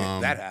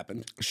 That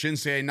happened.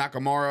 Shinsei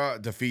Nakamura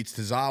defeats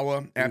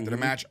Tozawa. After the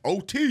match,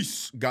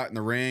 Otis got in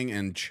the ring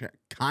and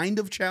kind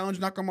of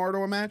challenged Nakamura to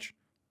a match.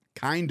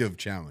 Kind of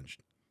challenged.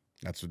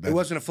 That's It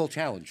wasn't a full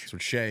challenge. That's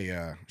what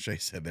Shay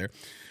said there.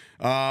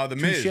 The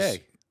Miz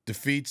Touché.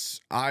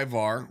 defeats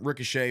Ivar,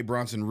 Ricochet,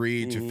 Bronson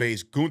Reed to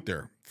face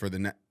Gunther for the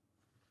net.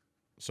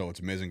 So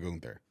it's Miz and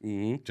Gunther,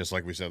 just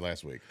like we said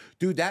last week.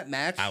 Dude, that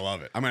match. I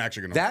love it. I'm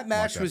actually going to That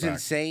match watch was back.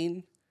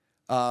 insane.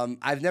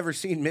 I've never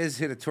seen Miz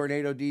hit a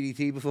tornado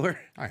DDT before.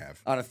 I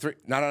have.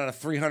 Not on a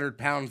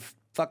 300-pound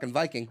fucking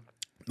Viking.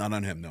 Not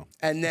on him, no.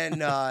 And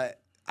then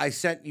I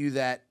sent you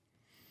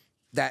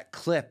that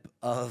clip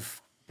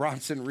of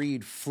Bronson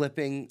Reed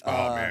flipping.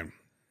 Oh man!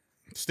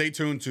 Stay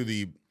tuned to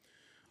the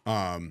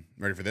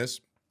ready for this,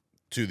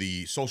 to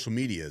the social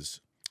medias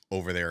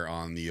over there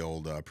on the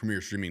old Premier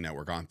Streaming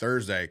Network on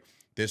Thursday.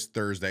 This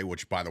Thursday,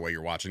 which by the way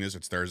you're watching this,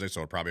 it's Thursday,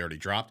 so it probably already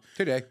dropped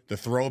Today. The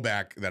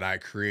throwback that I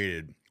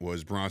created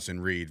was Bronson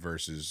Reed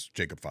versus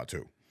Jacob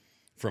Fatu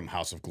from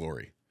House of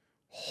Glory.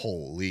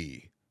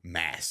 Holy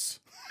mass!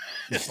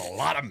 There's a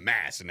lot of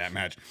mass in that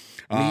match.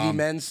 Meaty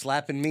men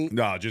slapping meat.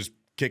 No, just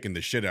kicking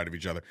the shit out of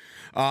each other.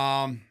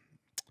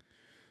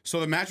 So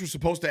the match was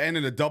supposed to end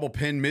in a double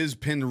pin. Miz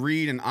pinned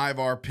Reed and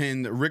Ivar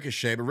pinned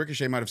Ricochet, but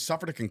Ricochet might have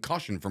suffered a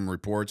concussion from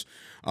reports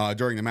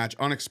during the match,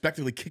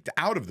 unexpectedly kicked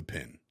out of the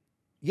pin.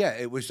 Yeah,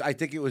 it was. I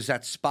think it was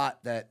that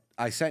spot that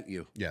I sent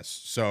you. Yes,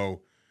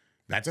 so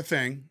that's a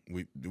thing.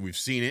 We've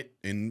seen it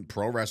in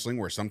pro wrestling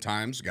where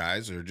sometimes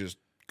guys are just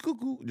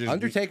cuckoo.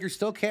 Undertaker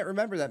still can't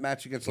remember that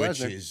match against which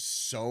Lesnar. is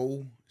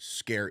so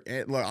scary.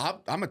 Look,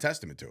 I'm a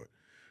testament to it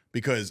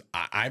because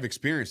I've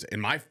experienced it in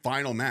my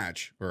final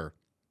match or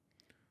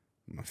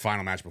my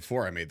final match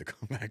before I made the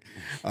comeback.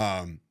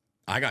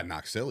 I got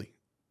knocked silly.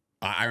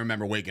 I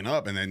remember waking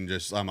up and then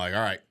I'm like,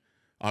 all right,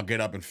 I'll get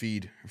up and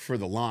feed for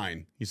the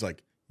line. He's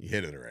like, you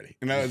hit it already.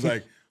 And I was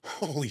like,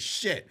 holy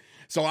shit.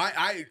 So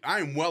I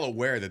am well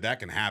aware that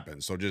can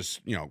happen. So just,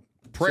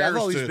 prayers I've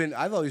always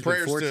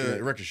been fortunate.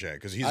 to Ricochet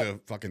because he's a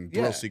fucking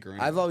thrill seeker.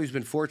 Anyway. I've always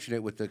been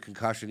fortunate with the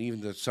concussion,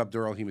 even the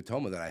subdural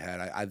hematoma that I had.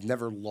 I've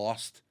never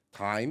lost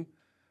time.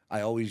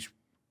 I always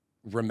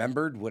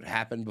remembered what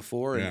happened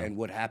before and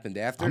what happened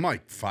after. I'm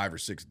like 5 or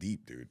 6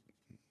 deep, dude.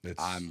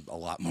 I'm a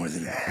lot more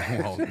than that.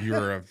 Well,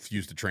 you're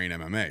used to train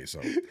MMA,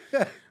 so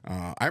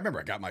I remember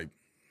I got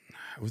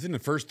within the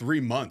first 3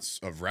 months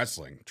of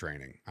wrestling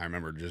training. I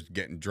remember just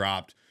getting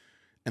dropped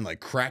and like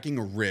cracking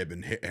a rib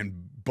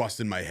and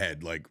busting my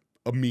head like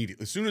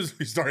immediately. As soon as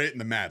we started hitting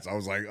the mats, I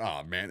was like,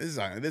 "Oh man,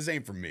 this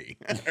ain't for me."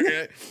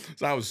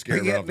 So I was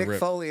scared right off the Mick rip.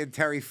 Foley and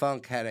Terry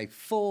Funk had a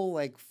full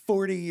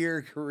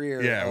 40-year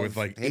career. Yeah, with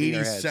like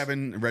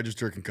 87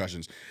 registered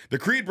concussions. The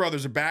Creed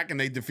brothers are back and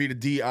they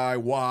defeated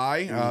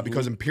DIY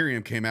because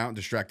Imperium came out and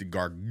distracted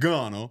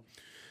Gargano.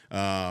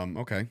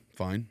 Okay,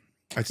 fine.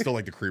 I still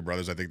like the Creed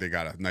brothers. I think they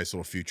got a nice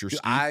little future.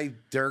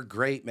 They're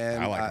great,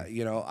 man. I like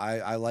them.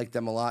 I like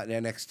them a lot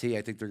in NXT.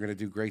 I think they're going to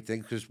do great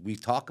things because we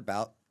talk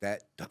about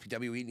that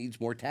WWE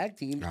needs more tag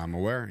teams. I'm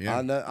aware. Yeah,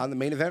 on the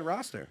main event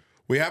roster.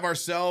 We have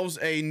ourselves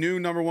a new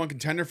 #1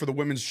 contender for the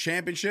women's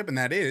championship, and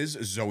that is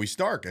Zoe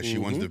Stark as she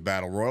wins the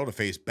Battle Royal to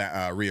face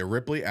Rhea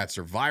Ripley at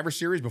Survivor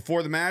Series.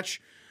 Before the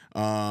match,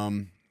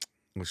 let's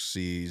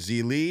see,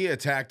 Z Lee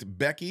attacked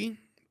Becky.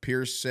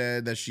 Pierce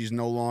said that she's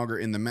no longer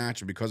in the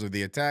match because of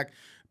the attack.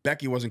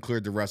 Becky wasn't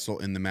cleared to wrestle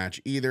in the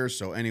match either.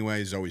 So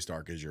anyway, Zoe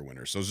Stark is your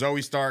winner. So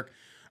Zoe Stark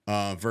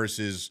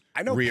versus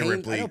Rhea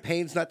Ripley. I know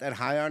Payne's not that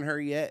high on her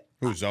yet.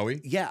 Who,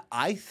 Zoe? Yeah,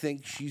 I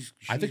think she's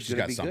I think she's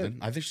got something. Good.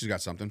 I think she's got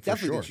something for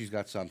Definitely sure. think she's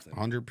got something.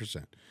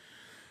 100%.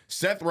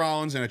 Seth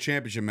Rollins in a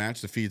championship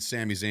match defeats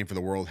Sami Zayn for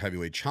the World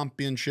Heavyweight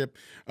Championship.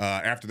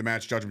 After the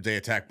match, Judgment Day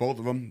attacked both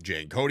of them.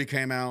 Jay and Cody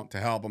came out to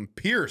help him.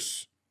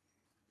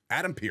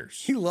 Adam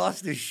Pearce. He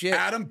lost his shit.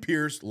 Adam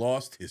Pearce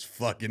lost his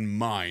fucking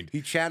mind.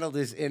 He channeled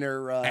his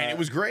inner... and it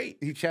was great.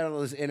 He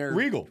channeled his inner...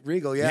 Regal.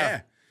 Regal,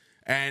 yeah.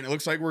 And it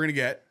looks like we're going to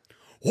get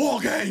War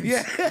Games.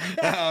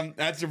 Yeah.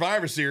 At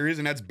Survivor Series,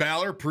 and that's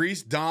Balor,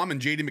 Priest, Dom, and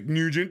JD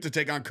McNugent to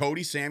take on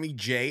Cody, Sammy,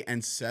 Jay,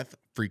 and Seth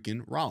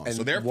freaking Rollins. And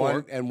so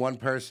therefore... one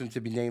person to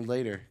be named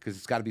later, because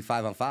it's got to be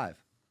 5-on-5.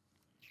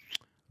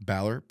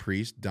 Balor,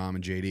 Priest, Dom,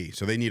 and JD.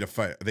 So they need a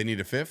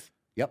fifth?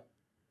 Yep.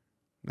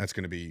 That's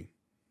going to be...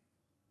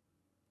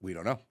 We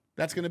don't know.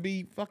 That's going to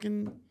be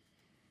fucking...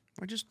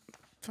 I just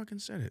fucking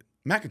said it.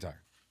 McIntyre.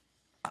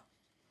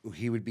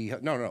 He would be...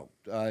 No.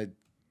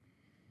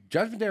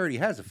 Judgment Day already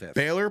has a fifth.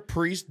 Balor,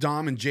 Priest,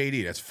 Dom, and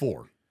JD. That's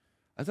 4.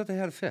 I thought they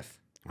had a fifth.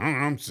 I don't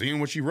know. I'm seeing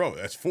what she wrote.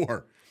 That's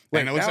 4. Wait,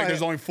 and it looks now like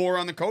there's only 4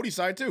 on the Cody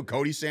side, too.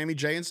 Cody, Sammy,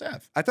 Jay, and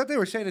Seth. I thought they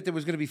were saying that there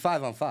was going to be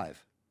 5-on-5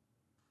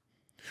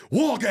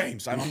 War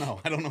Games. I don't know.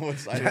 I don't know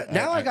what's...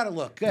 Now I got to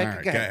look. Go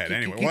ahead. Go ahead.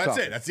 Anyway, keep well, that's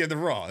talking. it. That's the end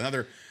of Raw.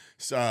 Another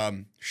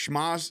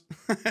schmaz.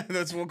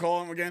 That's what we'll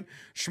call him again.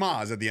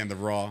 Schmaz at the end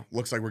of Raw.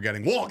 Looks like we're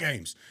getting War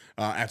Games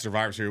at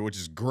Survivor Series, which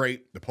is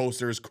great. The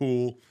poster is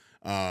cool.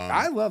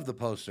 I love the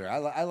poster.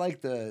 I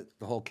like the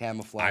whole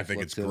camouflage. I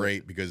think it's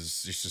great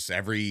because it's just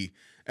every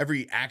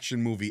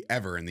action movie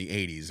ever in the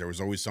 80s, there was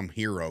always some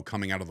hero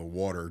coming out of the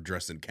water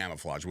dressed in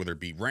camouflage, whether it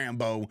be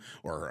Rambo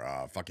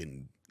or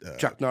fucking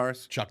Chuck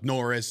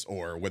Norris,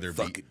 or whether it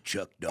fucking be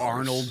Chuck Norris.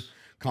 Arnold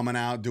coming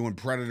out doing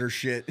Predator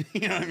shit.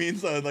 You know what I mean?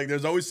 So like,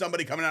 there's always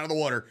somebody coming out of the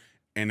water,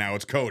 and now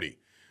it's Cody.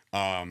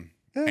 And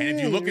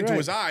if you look into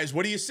his eyes,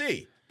 what do you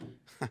see?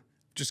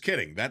 Just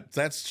kidding.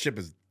 That ship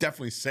is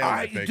definitely sailing.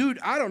 I think. Dude,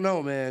 I don't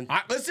know, man.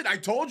 Listen, I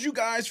told you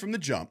guys from the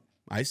jump.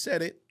 I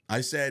said it.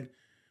 I said,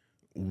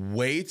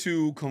 way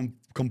to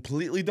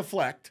completely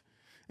deflect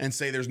and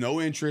say there's no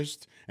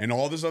interest and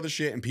all this other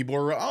shit, and people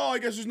are, I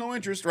guess there's no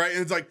interest, right?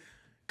 And it's like,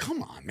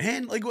 come on,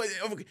 man. Like,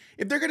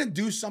 if they're going to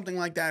do something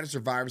like that at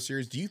Survivor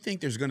Series, do you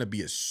think there's going to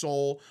be a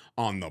soul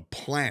on the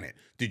planet?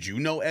 Did you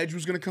know Edge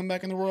was going to come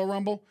back in the Royal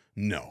Rumble?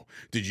 No.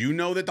 Did you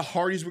know that the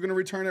Hardys were going to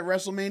return at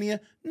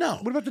WrestleMania? No.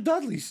 What about the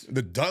Dudleys?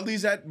 The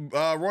Dudleys at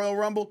Royal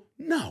Rumble?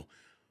 No.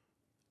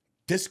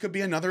 This could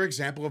be another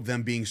example of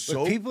them being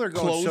so people are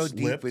going so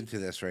close-lipped. deep into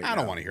this right now. I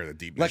don't want to hear the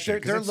deep. Like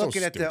shit, they're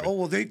looking so at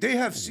stupid. they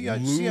have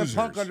CM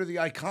Punk Losers. under the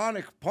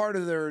iconic part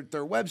of their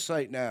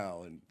website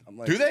now, and I'm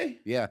like, Do they?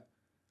 Yeah.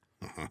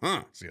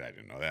 See, I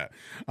didn't know that.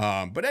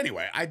 But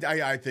anyway,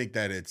 I think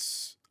that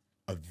it's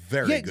a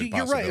very good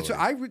you're possibility. right.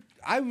 So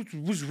I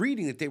was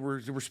reading that they were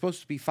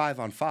supposed to be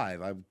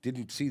 5-on-5. I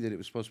didn't see that it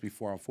was supposed to be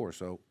 4-on-4.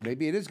 So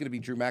maybe it is going to be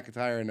Drew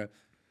McIntyre and a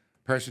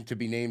person to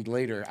be named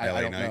later.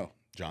 I don't know.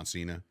 John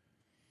Cena.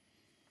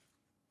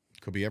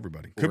 Could be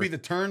everybody. Could be the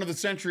turn of the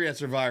century at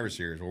Survivor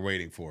Series. We're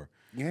waiting for.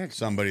 Yeah.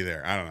 Somebody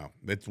there. I don't know.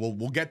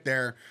 We'll get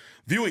there.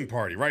 Viewing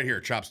party right here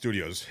at Chop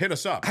Studios. Hit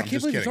us up. I can't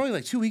believe it's only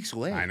like 2 weeks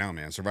away. I know,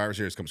 man. Survivor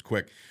Series comes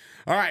quick.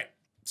 All right.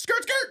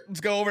 Skirt.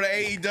 Let's go over to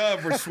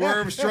AEW where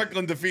Swerve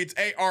Strickland defeats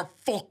AR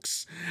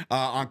Fox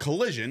on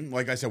Collision.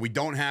 Like I said, we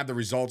don't have the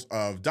results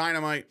of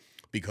Dynamite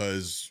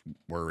because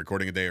we're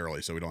recording a day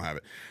early, so we don't have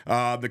it.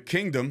 The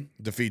Kingdom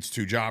defeats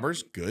 2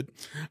 jobbers. Good.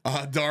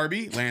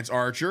 Darby, Lance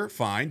Archer,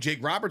 fine.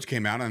 Jake Roberts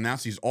came out and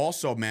announced he's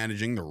also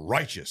managing the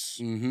Righteous.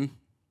 Mm-hmm.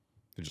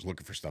 They're just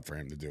looking for stuff for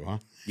him to do, huh?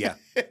 Yeah.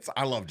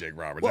 I love Jake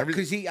Roberts. Well,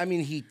 because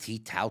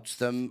he touts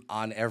them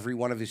on every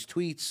one of his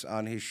tweets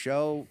on his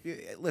show.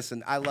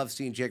 Listen, I love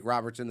seeing Jake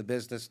Roberts in the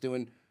business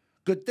doing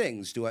good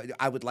things.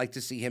 I would like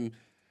to see him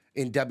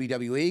in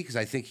WWE because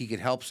I think he could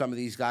help some of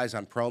these guys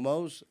on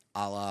promos,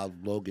 a la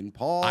Logan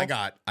Paul. I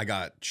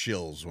got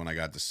chills when I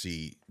got to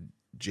see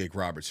Jake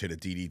Roberts hit a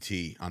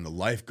DDT on the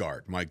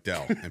lifeguard, Mike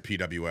Dell, and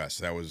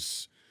PWS.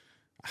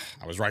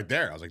 I was right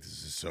there. I was like,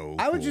 this is so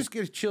I would cool. just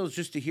get chills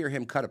just to hear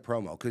him cut a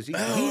promo because he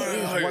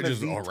is one of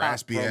the top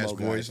raspy ass promo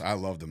voice. guys. I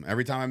loved him.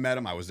 Every time I met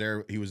him, I was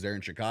there. He was there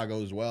in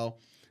Chicago as well.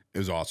 It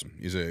was awesome.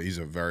 He's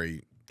a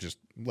very just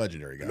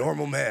legendary guy.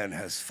 Normal man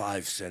has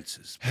 5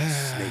 senses, but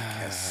Snake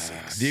has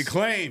 6. The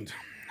Acclaimed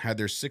had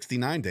their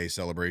 69-day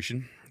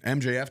celebration.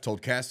 MJF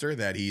told Caster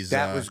that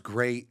that was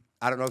great.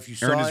 I don't know if you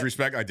saw earned his it.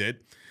 respect. I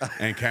did.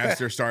 And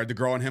Caster started to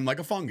grow on him like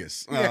a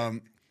fungus. Yeah.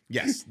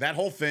 Yes, that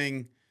whole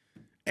thing.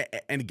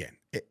 And again,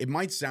 it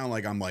might sound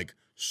like I'm like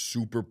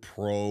super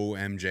pro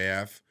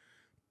MJF,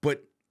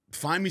 but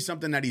find me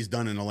something that he's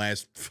done in the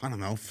last, I don't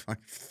know,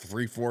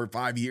 3, 4,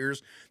 5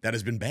 years that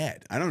has been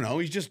bad. I don't know.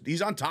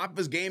 He's on top of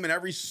his game in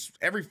every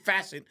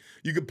facet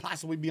you could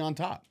possibly be on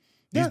top.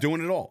 He's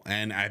doing it all.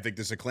 And I think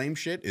this Acclaim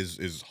shit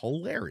is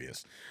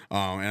hilarious.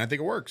 And I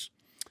think it works.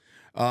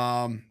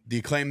 The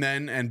Acclaim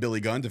then and Billy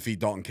Gunn defeat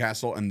Dalton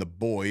Castle and the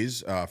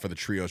Boys for the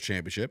Trios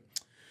Championship.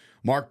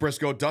 Mark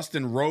Briscoe,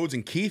 Dustin Rhodes,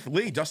 and Keith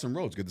Lee. Dustin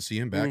Rhodes, good to see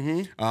him back.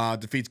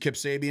 Defeats Kip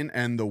Sabian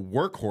and the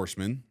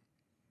Workhorsemen.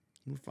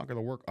 Who the fuck are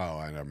the Work? Oh,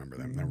 I don't remember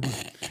them. Never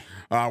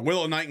mind.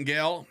 Willow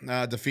Nightingale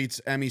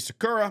defeats Emi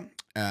Sakura.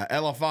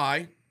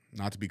 LFI,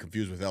 not to be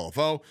confused with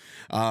LFO.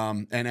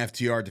 And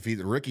FTR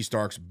defeated Ricky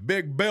Starks,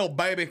 Big Bill,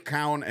 Baby,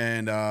 Count,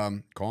 and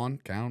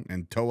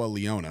Toa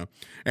Leona.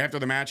 After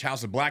the match,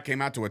 House of Black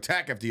came out to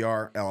attack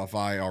FTR.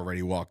 LFI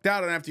already walked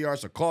out on FTR,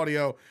 so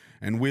Claudio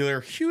and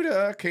Wheeler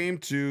Yuta came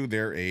to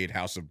their aid.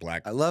 House of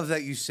Black. I love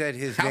that you said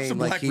his House name of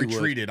Black like he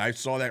retreated. I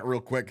saw that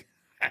real quick.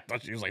 I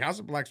thought she was like, House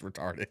of Black's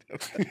retarded.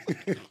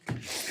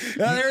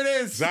 There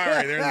it is.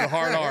 Sorry, there's a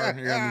hard R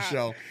here on the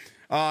show.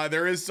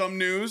 There is some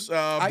news.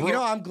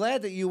 I'm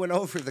glad that you went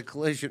over the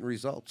Collision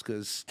results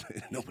because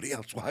nobody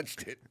else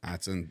watched it.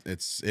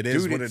 It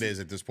is what it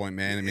is at this point,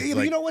 man. I mean,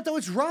 you know what though?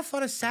 It's rough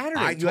on a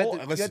Saturday. You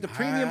had the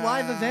premium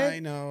live event. I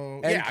know.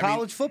 And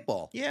college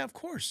football. Yeah, of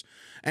course.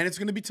 And it's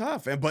going to be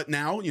tough. But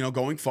now,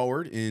 going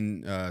forward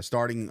in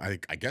starting,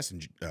 I guess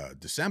in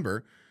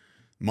December,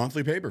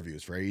 monthly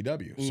pay-per-views for AEW.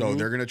 Mm-hmm. So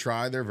they're going to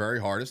try their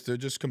very hardest to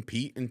just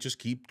compete and just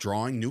keep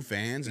drawing new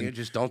fans. And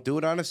just don't do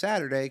it on a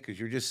Saturday because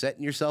you're just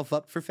setting yourself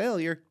up for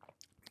failure.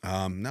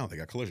 No, they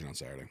got Collision on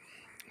Saturday.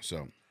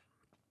 So,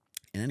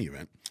 in any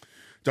event,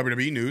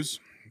 WWE news,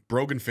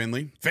 Brogan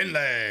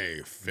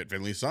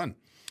Finley's son,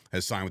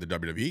 has signed with the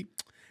WWE.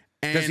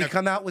 And does he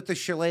come out with the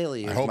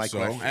shillelagh? I hope so.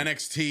 Question.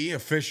 NXT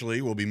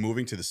officially will be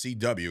moving to the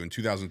CW in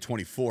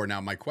 2024. Now,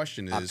 my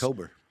question is...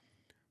 October.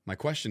 My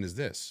question is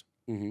this.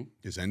 Mm-hmm.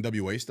 Is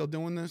NWA still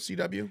doing the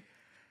CW?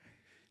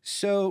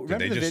 So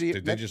remember the video?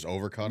 Did they just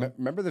overcut it?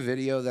 Remember the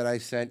video that I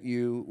sent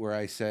you where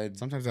I said...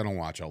 Sometimes I don't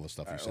watch all the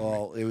stuff you send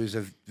me. It was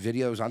a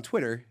video. It was on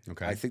Twitter.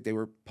 Okay. I think they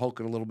were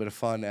poking a little bit of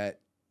fun at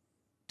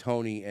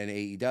Tony and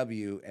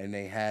AEW, and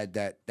they had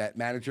that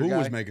manager guy. Who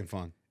was making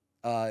fun?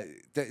 So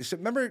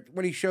remember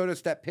when he showed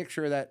us that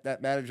picture of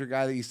that manager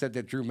guy that he said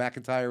that Drew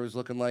McIntyre was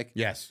looking like?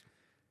 Yes.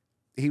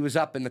 He was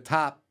up in the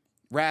top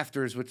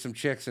rafters with some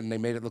chicks, and they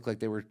made it look like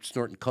they were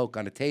snorting coke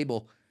on a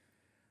table.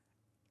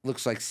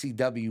 Looks like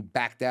CW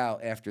backed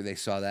out after they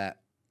saw that.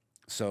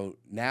 So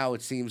now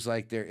it seems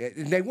like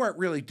they weren't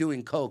really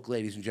doing coke,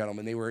 ladies and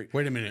gentlemen. They were.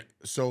 Wait a minute.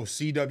 So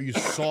CW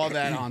saw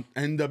that on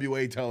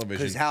NWA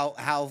television. Because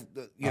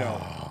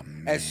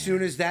as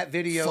soon as that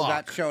video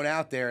got shown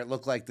out there, it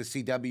looked like the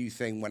CW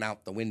thing went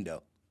out the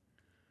window.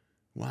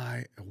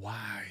 Why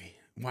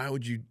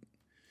would you?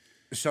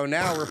 So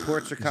now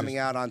reports are coming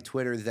out on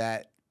Twitter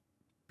that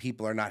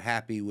people are not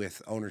happy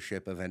with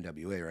ownership of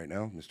NWA right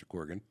now, Mr.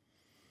 Corgan.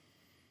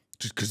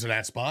 Just because of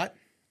that spot?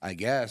 I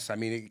guess. I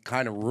mean, it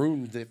kind of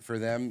ruined it for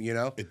them,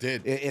 It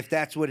did. If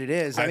that's what it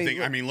is. I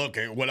mean, look,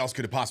 what else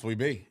could it possibly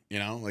be?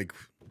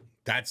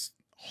 That's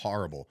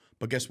horrible.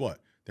 But guess what?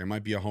 There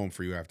might be a home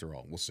for you after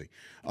all. We'll see.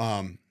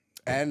 And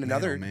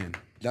another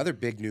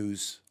big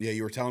news. Yeah,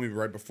 you were telling me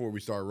right before we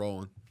started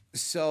rolling.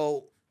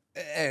 So,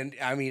 and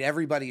I mean,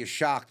 everybody is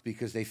shocked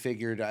because they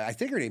figured, I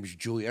think her name is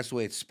Julie. That's the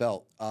way it's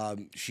spelled.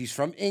 She's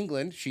from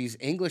England. She's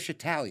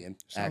English-Italian,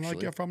 Sound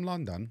like you're from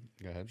London.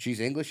 Go ahead. She's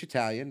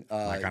English-Italian.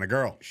 My kind of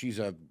girl. She's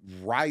a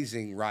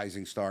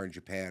rising star in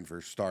Japan for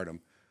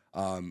Stardom.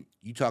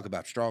 You talk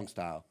about strong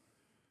style.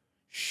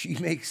 She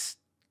makes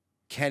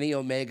Kenny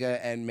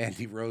Omega and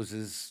Mandy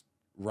Rose's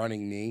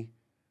running knee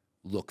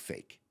look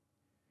fake.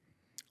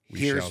 We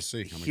shall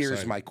see.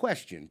 Here's my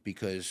question,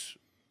 because...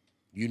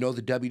 the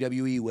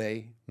WWE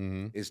way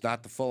is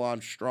not the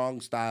full-on strong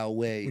style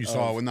way. You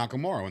saw it with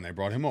Nakamura when they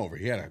brought him over.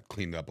 He had to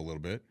clean it up a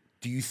little bit.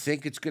 Do you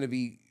think it's going to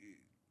be?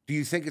 Do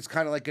you think it's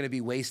kind of like going to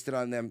be wasted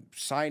on them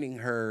signing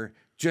her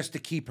just to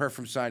keep her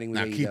from signing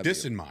with AEW? Now keep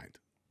this in mind.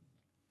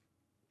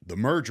 The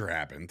merger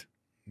happened.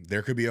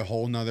 There could be a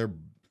whole nother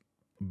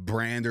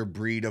brand or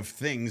breed of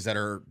things that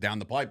are down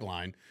the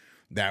pipeline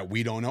that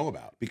we don't know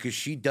about. Because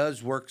she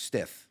does work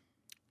stiff.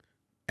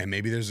 And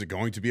maybe there's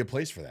going to be a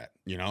place for that.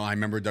 I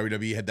remember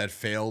WWE had that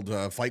failed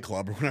Fight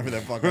Club or whatever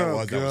that fuck that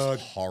was. God. That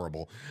was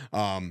horrible.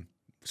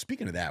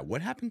 Speaking of that,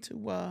 what happened to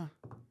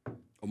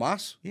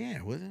Omos? Yeah,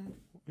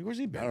 where's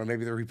he been? I don't know.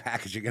 Maybe they're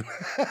repackaging him.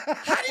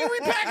 How do you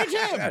repackage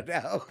him? I don't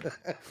know.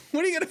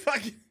 What are you gonna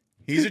fucking?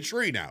 He's a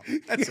tree now.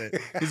 That's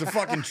it. He's a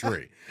fucking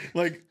tree.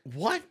 Like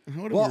what?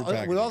 With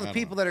all the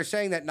people that are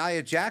saying that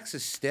Nia Jax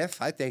is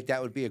stiff, I think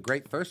that would be a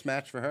great first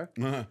match for her.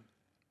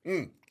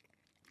 Uh-huh.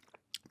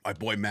 My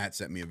boy Matt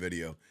sent me a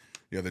video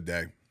the other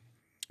day,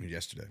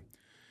 yesterday,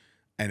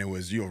 and it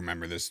was, you'll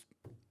remember this,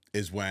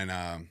 is when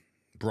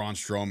Braun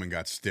Strowman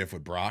got stiff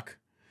with Brock.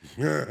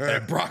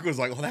 And Brock was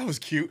like, "Oh, that was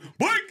cute."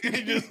 And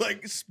he just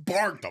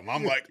sparked him.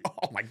 I'm like,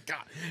 "Oh my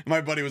God." And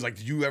my buddy was like,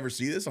 "Did you ever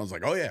see this?" I was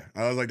like, "Oh yeah."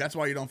 I was like, "That's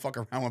why you don't fuck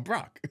around with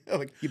Brock."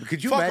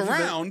 Could you fuck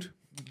around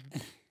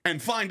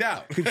and find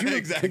out. Could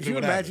you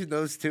imagine happened.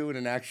 those two in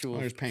an actual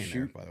there's Payne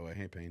shoot? There, by the way.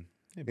 Hey, Payne.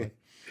 Hey, bud.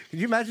 Could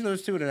you imagine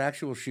those two in an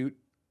actual shoot?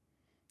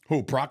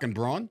 Who, Brock and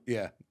Braun?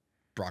 Yeah.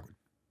 Brock would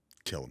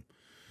kill him.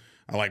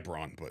 I like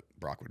Braun, but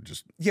Brock would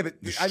just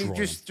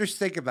just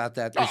think about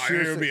that.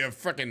 It would be a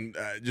freaking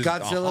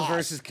Godzilla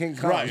versus King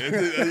Kong. Right,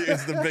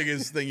 it's the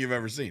biggest thing you've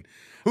ever seen.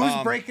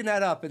 Who's breaking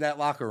that up in that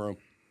locker room?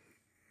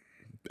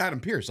 Adam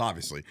Pearce,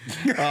 obviously,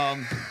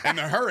 and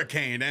the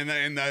Hurricane,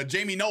 and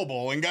Jamie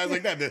Noble, and guys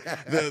like that.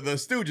 The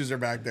Stooges are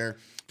back there.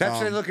 That's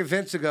when they look at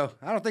Vince and go,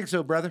 "I don't think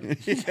so, brother."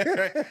 Yeah,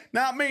 right.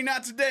 Not me,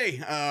 not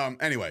today.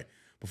 Anyway.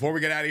 before we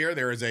get out of here,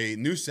 there is a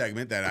new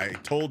segment that I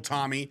told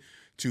Tommy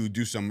to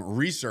do some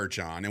research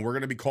on, and we're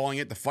going to be calling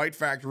it the Fight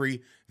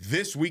Factory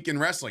This Week in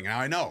Wrestling. Now,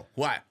 I know,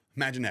 what?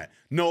 Imagine that.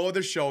 No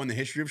other show in the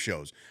history of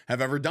shows have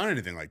ever done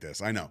anything like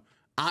this. I know.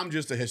 I'm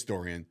just a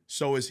historian.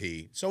 So is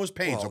he. So is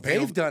Payne. Well, So Payne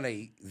they've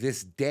done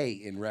this day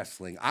in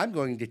wrestling. I'm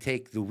going to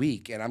take the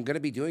week, and I'm going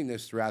to be doing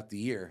this throughout the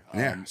year.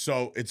 Yeah.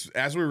 So it's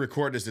as we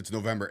record this, it's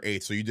November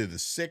 8th. So you did the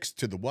 6th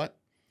to the what?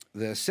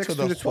 The 6th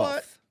through the 12th.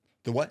 What?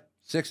 The what?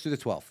 6th through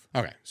the 12th.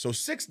 Okay. So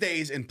 6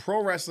 days in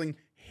pro wrestling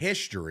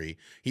history.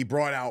 He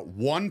brought out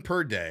one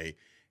per day.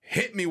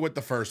 Hit me with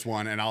the first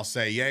one, and I'll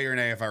say yay or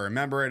nay if I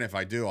remember it. And if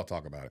I do, I'll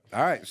talk about it.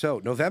 All right. So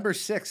November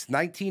 6th,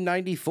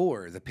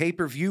 1994, the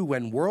pay-per-view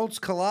When Worlds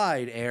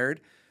Collide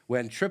aired,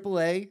 when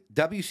AAA,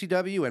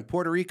 WCW, and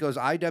Puerto Rico's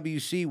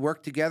IWC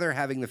worked together,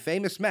 having the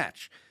famous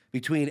match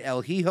between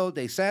El Hijo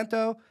de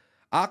Santo,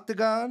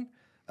 Octagon,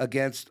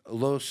 against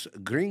Los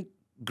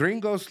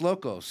Gringos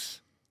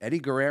Locos, Eddie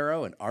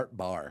Guerrero, and Art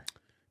Barr.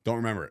 Don't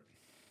remember it.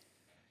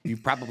 You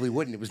probably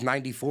wouldn't. It was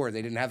 94.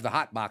 They didn't have the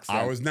hot box then.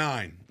 I was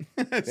 9.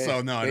 So, no, I They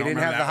don't didn't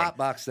remember have that the one. hot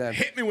box then.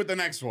 Hit me with the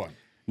next one.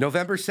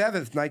 November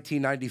 7th,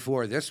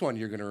 1994. This one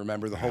you're going to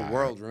remember. The whole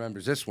world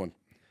remembers this one.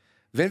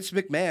 Vince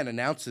McMahon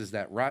announces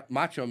that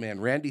Macho Man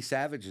Randy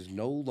Savage is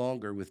no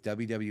longer with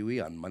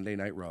WWE on Monday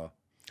Night Raw.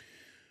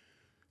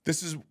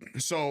 This is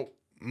so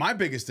my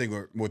biggest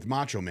thing with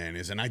Macho Man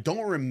is, and I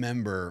don't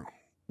remember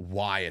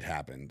why it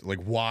happened, like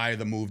why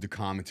the move to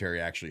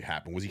commentary actually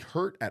happened. Was he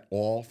hurt at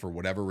all for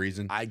whatever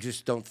reason? I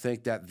just don't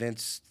think that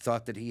Vince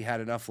thought that he had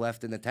enough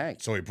left in the tank.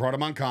 So he brought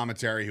him on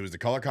commentary. He was the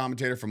color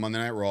commentator for Monday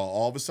Night Raw.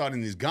 All of a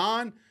sudden, he's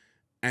gone,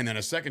 and then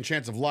a second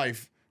chance of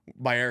life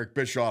by Eric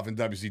Bischoff in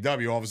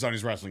WCW. All of a sudden,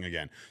 he's wrestling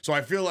again. So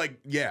I feel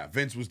like, yeah,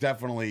 Vince was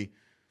definitely,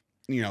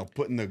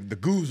 putting the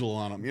goozle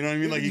on him. You know what I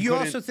mean? Like you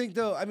also think,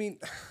 though, I mean,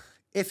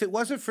 if it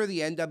wasn't for the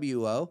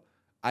NWO,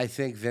 I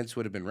think Vince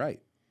would have been right.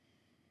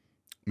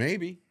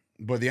 Maybe.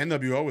 But the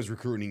NWO was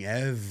recruiting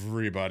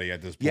everybody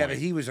at this point. Yeah, but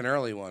he was an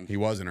early one. He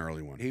was an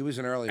early one. He was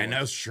an early one. And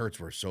those shirts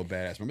were so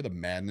badass. Remember the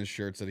Madness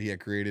shirts that he had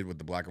created with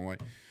the black and white?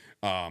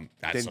 That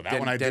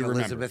one I do remember.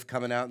 Elizabeth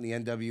coming out in the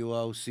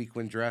NWO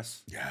sequin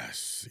dress.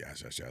 Yes.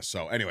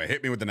 So anyway,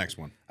 hit me with the next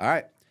one. All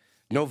right.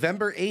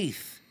 November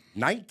 8th,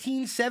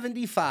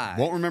 1975.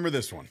 Won't remember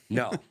this one.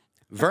 No.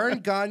 Vern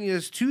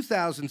Gagne's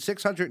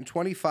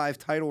 2,625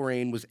 title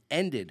reign was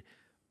ended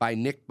by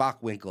Nick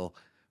Bockwinkel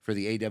for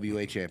the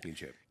AWA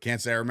Championship. Can't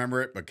say I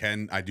remember it, but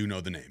I do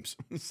know the names.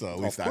 So at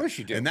least of course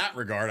you do. In that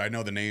regard, I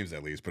know the names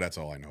at least, but that's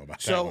all I know about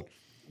that So one.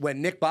 when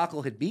Nick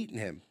Bockel had beaten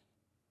him,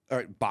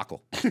 or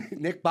Bockel,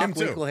 Nick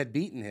Bockwinkel had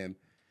beaten him,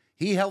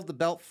 he held the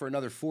belt for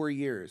another 4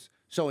 years.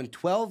 So in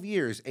 12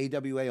 years,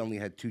 AWA only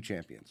had 2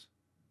 champions.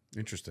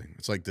 Interesting.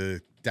 It's like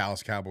the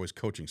Dallas Cowboys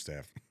coaching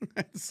staff.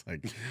 It's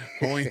like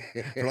only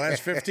for the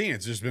last 15,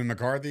 it's just been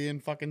McCarthy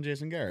and fucking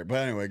Jason Garrett.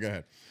 But anyway, go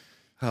ahead.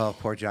 Oh,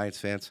 poor Giants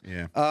fans.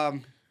 Yeah.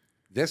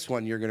 This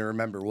one you're going to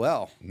remember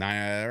well. All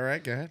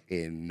right, go ahead.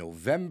 In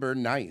November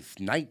 9th,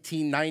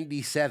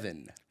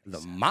 1997, the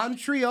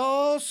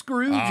Montreal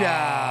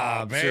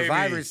Screwjob baby.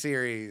 Survivor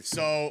Series.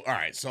 So, all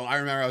right. So I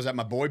remember I was at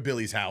my boy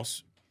Billy's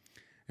house,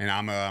 and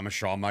I'm a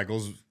Shawn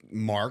Michaels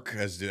mark,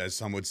 as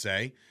some would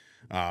say.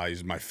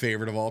 He's my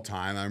favorite of all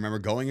time. I remember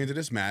going into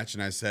this match,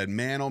 and I said,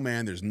 man, oh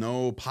man, there's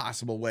no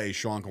possible way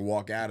Shawn can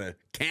walk out of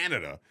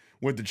Canada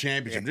with the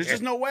championship. There's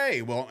just no way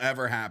it won't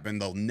ever happen.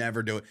 They'll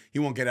never do it. He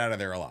won't get out of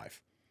there alive.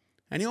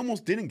 And he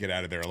almost didn't get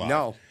out of there alive.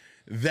 No.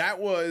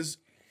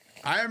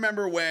 I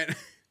remember when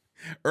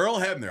Earl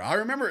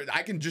Hebner,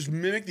 I can just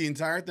mimic the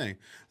entire thing.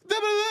 Ring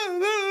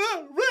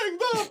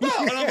the bell.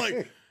 And I'm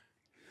like,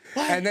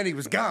 what? And then he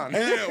was gone.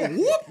 And then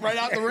whoop, right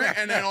out the ring.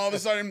 And then all of a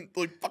sudden,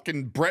 like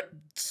fucking Brett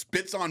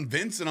spits on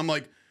Vince. And I'm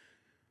like,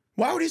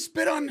 why would he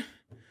spit on?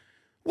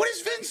 What is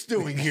Vince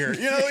doing here?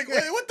 Like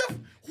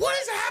what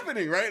is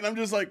happening? Right? And I'm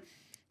just like,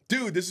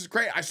 dude, this is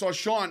great. I saw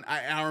Shawn.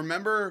 I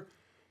remember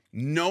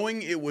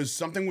knowing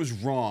something was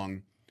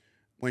wrong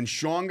when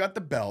Shawn got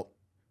the belt,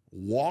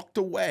 walked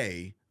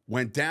away,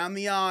 went down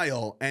the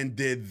aisle, and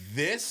did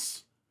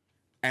this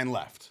and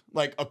left.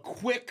 Like a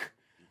quick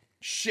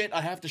shit. I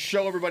have to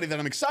show everybody that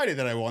I'm excited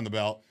that I won the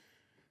belt,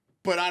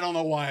 but I don't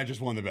know why I just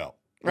won the belt.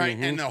 Right?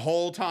 Mm-hmm. And the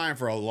whole time,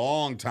 for a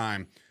long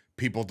time,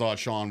 people thought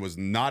Shawn was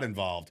not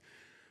involved.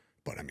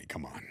 But I mean,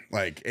 come on.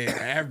 Like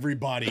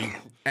everybody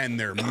and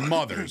their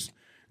mothers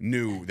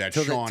knew that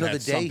Shawn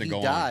had something going on. Till the day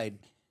he died,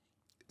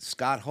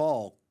 Scott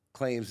Hall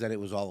claims that it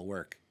was all a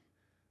work.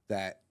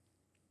 That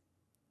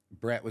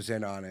Brett was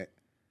in on it.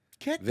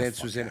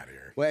 Vince was in it.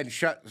 Well,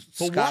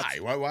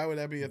 why would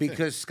that be a thing?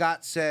 Because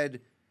Scott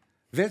said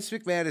Vince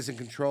McMahon is in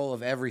control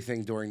of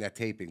everything during that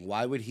taping.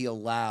 Why would he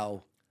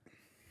allow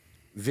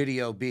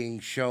video being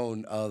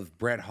shown of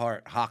Bret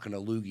Hart hocking a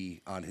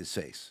loogie on his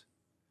face?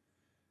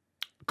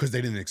 Because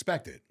they didn't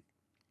expect it.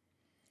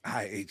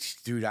 I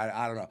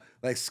don't know.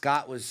 Like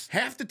Scott was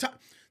half the time.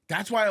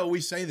 That's why I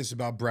always say this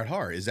about Bret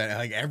Hart, is that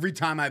like every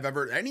time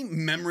any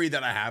memory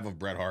that I have of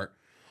Bret Hart,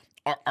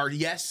 are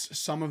yes,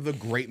 some of the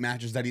great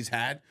matches that he's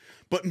had,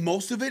 but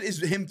most of it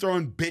is him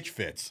throwing bitch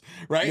fits,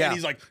 right? Yeah. And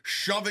he's like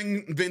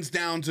shoving Vince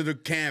down to the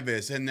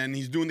canvas, and then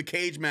he's doing the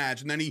cage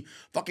match, and then he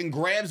fucking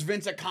grabs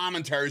Vince at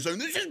commentary saying,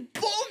 "This is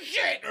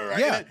bullshit," right?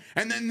 Yeah.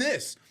 And then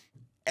this.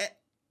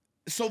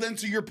 So then,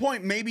 to your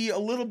point, maybe a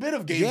little bit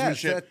of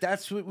gamesmanship. Yeah,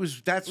 that's what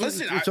was. That's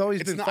Listen, what it's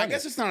always been. not, Funny. I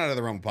guess it's not out of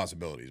the realm of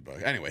possibilities,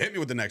 but anyway, hit me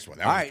with the next one.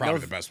 That All was right,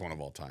 probably the best one of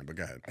all time. But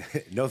go ahead.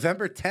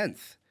 November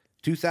 10th,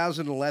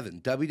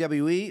 2011,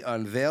 WWE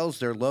unveils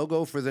their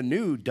logo for the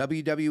new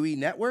WWE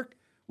Network,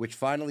 which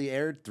finally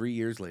aired 3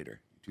 years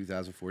later,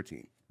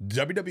 2014.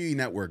 WWE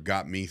Network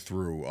got me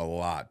through a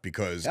lot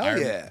because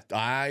Hell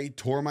I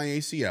tore my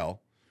ACL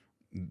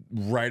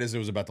right as it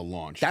was about to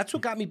launch. That's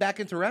what got me back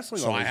into wrestling.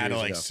 So all I those had to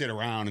years like ago. sit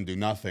around and do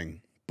nothing.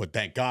 But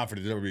thank God for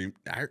the WWE.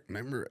 I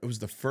remember it was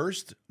the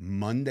first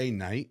Monday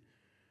night.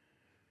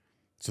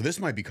 So this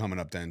might be coming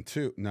up then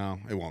too. No,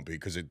 it won't be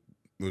because it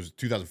was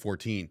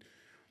 2014.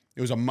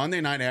 It was a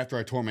Monday night after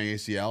I tore my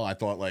ACL. I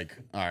thought like,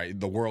 all right,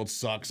 the world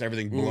sucks.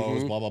 Everything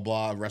blows, blah, blah,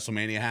 blah.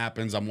 WrestleMania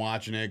happens. I'm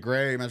watching it.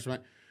 Great. It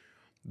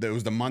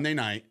was the Monday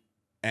night.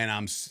 And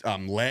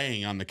I'm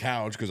laying on the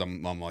couch because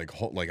I'm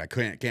like I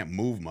can't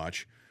move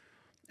much.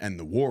 And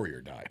the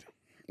Warrior died.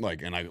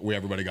 Like, and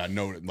everybody got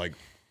noted. Like,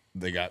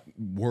 they got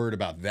word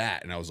about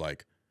that, and I was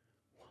like,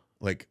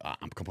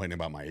 I'm complaining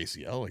about my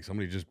ACL. Like,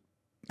 somebody just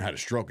had a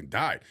stroke and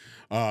died.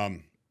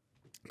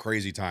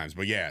 Crazy times,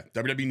 but yeah,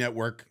 WWE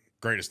Network,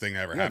 greatest thing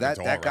that ever happened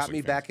to all that got wrestling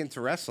me fans. back into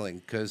wrestling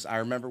because I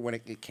remember when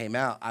it came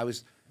out, I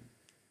was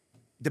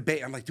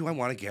debating. I'm like, do I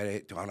want to get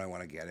it? Do I not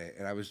want to get it?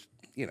 And I was,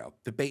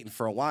 debating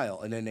for a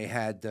while, and then they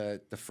had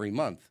the free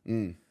month.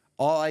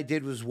 All I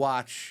did was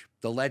watch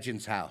The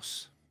Legends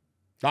House.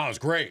 Oh, it was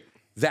great.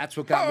 That's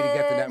what got me to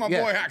get the network.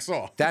 My boy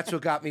Hacksaw. That's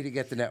what got me to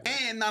get the network.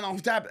 And not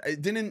only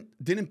that,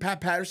 didn't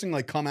Pat Patterson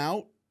like come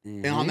out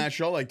and on that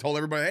show, like told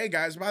everybody, hey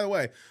guys, by the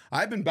way,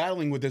 I've been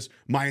battling with this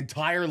my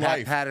entire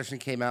life. Patterson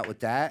came out with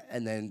that,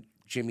 and then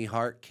Jimmy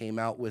Hart came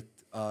out with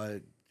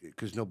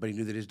because nobody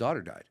knew that his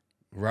daughter died.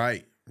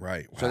 Right.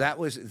 Wow. So that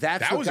was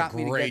what got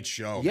me to a great get,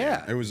 show.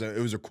 Yeah, man. It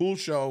was a cool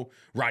show.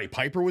 Roddy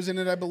Piper was in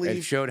it, I believe.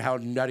 It showed how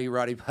nutty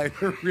Roddy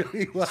Piper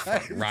really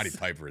was. Roddy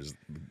Piper is.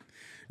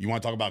 You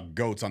want to talk about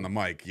goats on the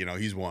mic?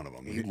 He's one of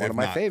them. He's one of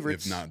my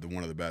favorites, if not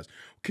one of the best.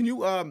 Can you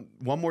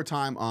one more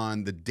time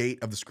on the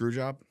date of the screw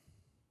job?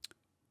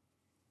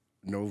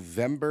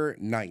 November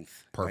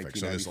 9th. Perfect.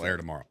 So this will air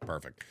tomorrow.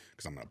 Perfect.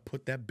 Because I'm going to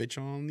put that bitch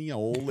on the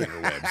old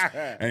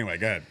interwebs. Anyway,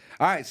 go ahead.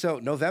 All right. So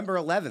November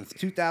 11th,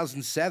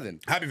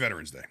 2007. Happy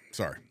Veterans Day.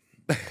 Sorry.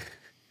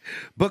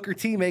 Booker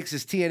T makes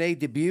his TNA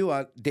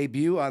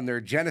debut on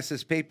their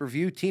Genesis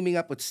pay-per-view, teaming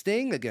up with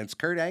Sting against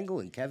Kurt Angle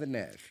and Kevin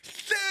Nash.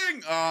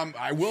 Sting!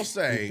 I will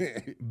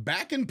say,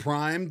 back in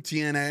prime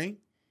TNA,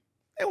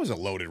 it was a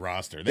loaded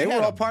roster. They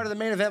were all part of the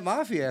main event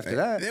mafia after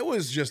that. It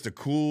was just a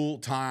cool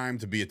time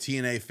to be a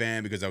TNA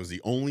fan because that was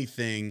the only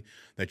thing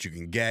that you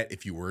can get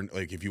if you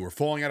were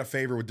falling out of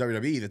favor with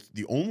WWE. That's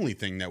the only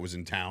thing that was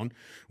in town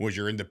was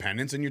your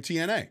independence and your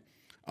TNA.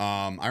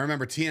 I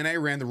remember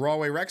TNA ran the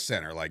Rawway Rec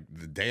Center like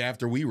the day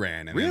after we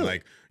ran, and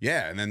really?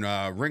 And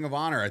then Ring of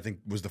Honor I think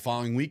was the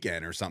following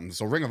weekend or something.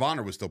 So Ring of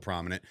Honor was still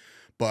prominent,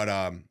 but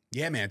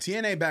yeah, man,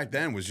 TNA back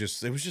then was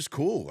just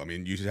cool. I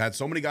mean, you had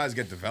so many guys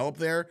get developed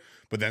there,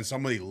 but then so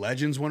many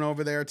legends went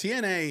over there.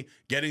 TNA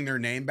getting their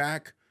name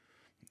back,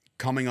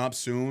 coming up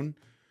soon,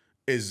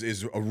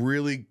 is a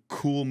really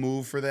cool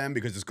move for them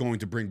because it's going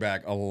to bring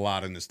back a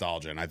lot of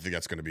nostalgia, and I think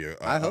that's going to be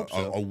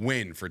a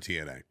win for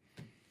TNA.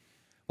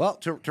 Well,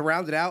 to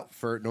round it out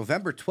for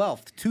November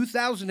 12th,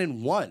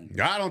 2001.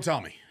 God, don't tell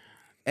me.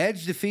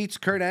 Edge defeats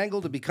Kurt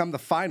Angle to become the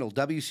final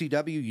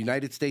WCW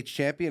United States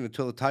champion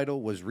until the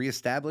title was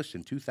reestablished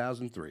in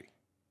 2003.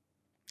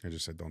 I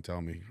just said, don't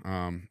tell me.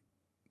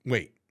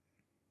 Wait.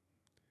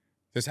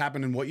 This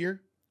happened in what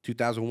year?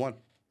 2001.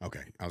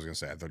 Okay. I was going to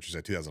say, I thought you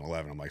said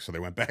 2011. I'm like, so they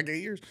went back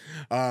 8 years?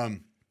 I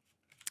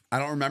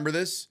don't remember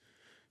this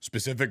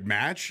specific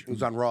match. It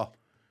was on Raw.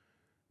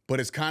 But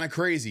it's kind of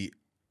crazy.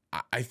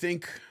 I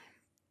think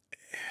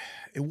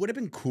it would have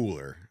been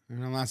cooler.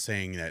 And I'm not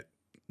saying that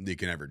they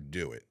can ever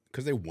do it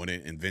because they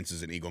wouldn't. And Vince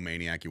is an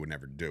egomaniac. He would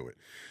never do it.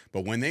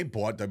 But when they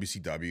bought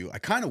WCW, I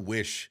kind of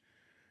wish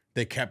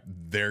they kept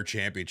their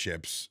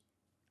championships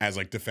as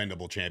like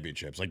defendable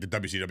championships, like the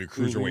WCW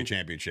Cruiserweight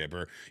Championship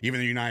or even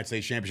the United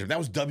States Championship. That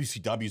was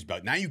WCW's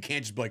belt. Now you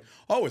can't just be like,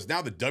 oh, it's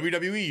now the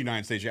WWE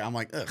United States Championship. I'm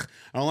like, ugh,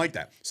 I don't like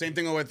that. Same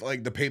thing with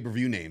like the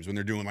pay-per-view names when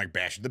they're doing like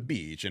Bash at the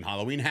Beach and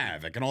Halloween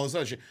Havoc and all this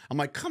other shit. I'm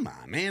like, come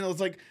on, man. It's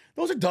like,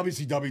 those are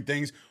WCW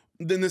things.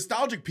 The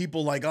nostalgic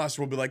people like us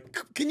will be like,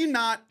 can you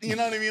not? You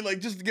know what I mean?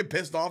 Like, just to get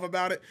pissed off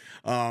about it.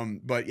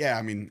 But yeah,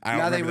 I mean, I don't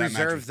now they remember that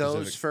match in reserve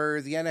those specific.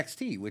 for the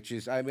NXT, which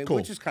is, Cool.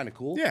 which is kind of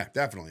cool. Yeah,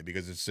 definitely,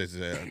 because it's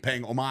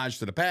paying homage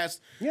to the past,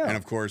 Yeah. and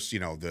of course,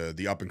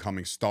 the up and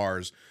coming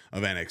stars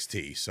of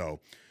NXT. So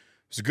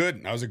it's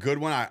good. That was a good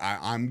one.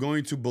 I'm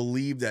going to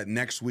believe that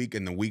next week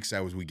and the weeks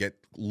as we get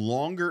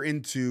longer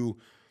into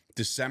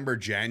December,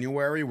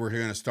 January, we're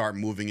going to start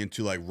moving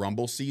into like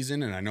Rumble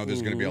season. And I know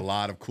there's going to be a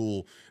lot of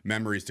cool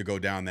memories to go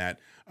down that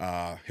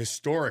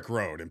historic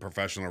road in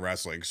professional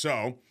wrestling.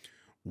 So,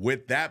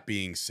 with that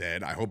being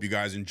said, I hope you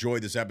guys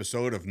enjoyed this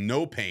episode of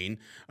No Pain.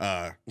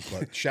 But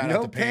shout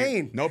out to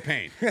Pain. No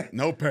pain.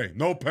 No pain.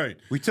 No pain.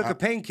 We took a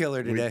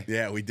painkiller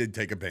today. We did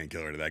take a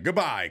painkiller today.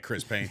 Goodbye,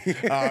 Chris Payne.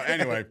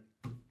 Anyway,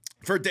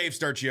 for Dave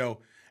Sturchio,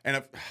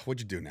 and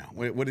what'd you do now?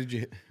 What did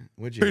you?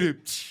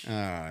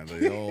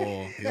 The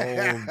old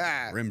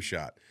rim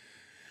shot.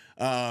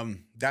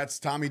 That's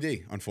Tommy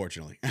D,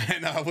 unfortunately.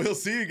 And we'll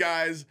see you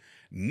guys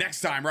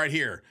next time right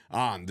here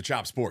on the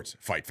Chop Sports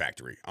Fight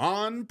Factory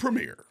on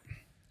Premiere.